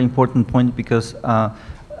that's a very important point, because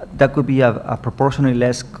that could be a proportionally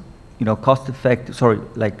less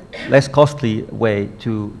less costly way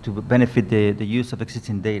to benefit the use of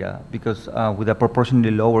existing data, because with a proportionally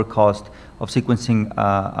lower cost of sequencing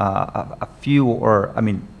a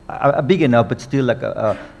big enough, but still like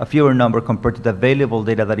a fewer number compared to the available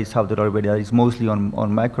data that is out there already, that is mostly on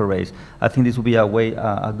microarrays. I think this would be a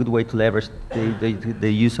good way to leverage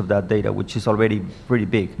the use of that data, which is already pretty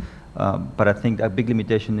big. But I think a big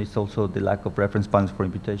limitation is also the lack of reference panels for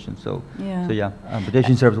imputation.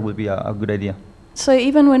 Imputation service would be a good idea. So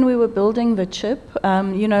even when we were building the chip,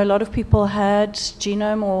 a lot of people had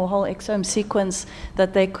genome or whole exome sequence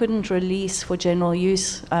that they couldn't release for general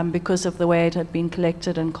use because of the way it had been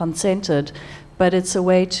collected and consented. But it's a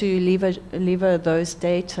way to lever those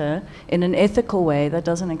data in an ethical way that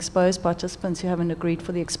doesn't expose participants who haven't agreed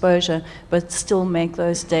for the exposure, but still make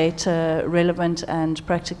those data relevant and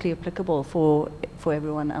practically applicable for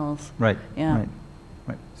everyone else. Right. Yeah.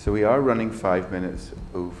 Right. So we are running 5 minutes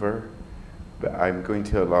over, but I'm going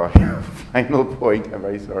to allow a final point. I'm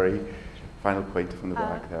very sorry. Final point from the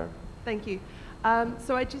back there. Thank you.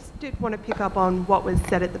 So I just did want to pick up on what was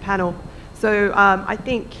said at the panel. So I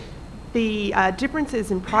think the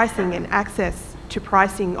differences in pricing and access to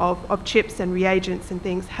pricing of chips and reagents and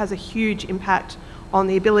things has a huge impact on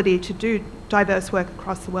the ability to do diverse work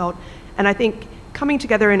across the world. And I think coming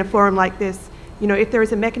together in a forum like this, if there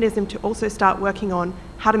is a mechanism to also start working on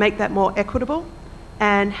how to make that more equitable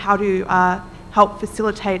and how to help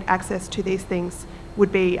facilitate access to these things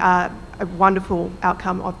would be a wonderful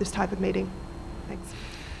outcome of this type of meeting. Thanks.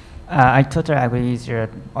 I totally agree with your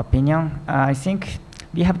opinion. I think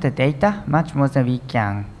we have the data, much more than we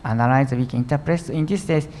can analyze, we can interpret. So in this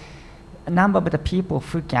case, a number of the people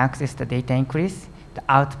who can access the data increase, the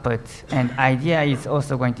output and idea is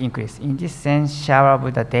also going to increase. In this sense, share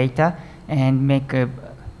of the data and make a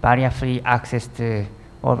barrier-free access to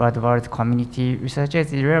all over the world community researchers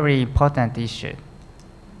is a very important issue.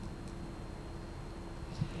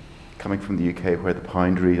 Coming from the UK, where the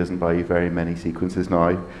Poundry doesn't buy you very many sequences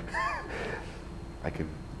now.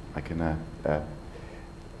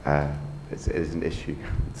 it is an issue.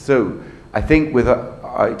 So I think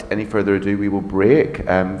without any further ado, we will break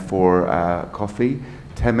for coffee.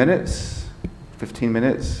 10 minutes, 15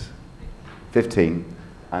 minutes, 15,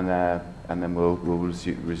 and then we'll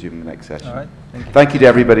resume the next session. All right. Thank you to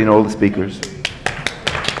everybody and all the speakers.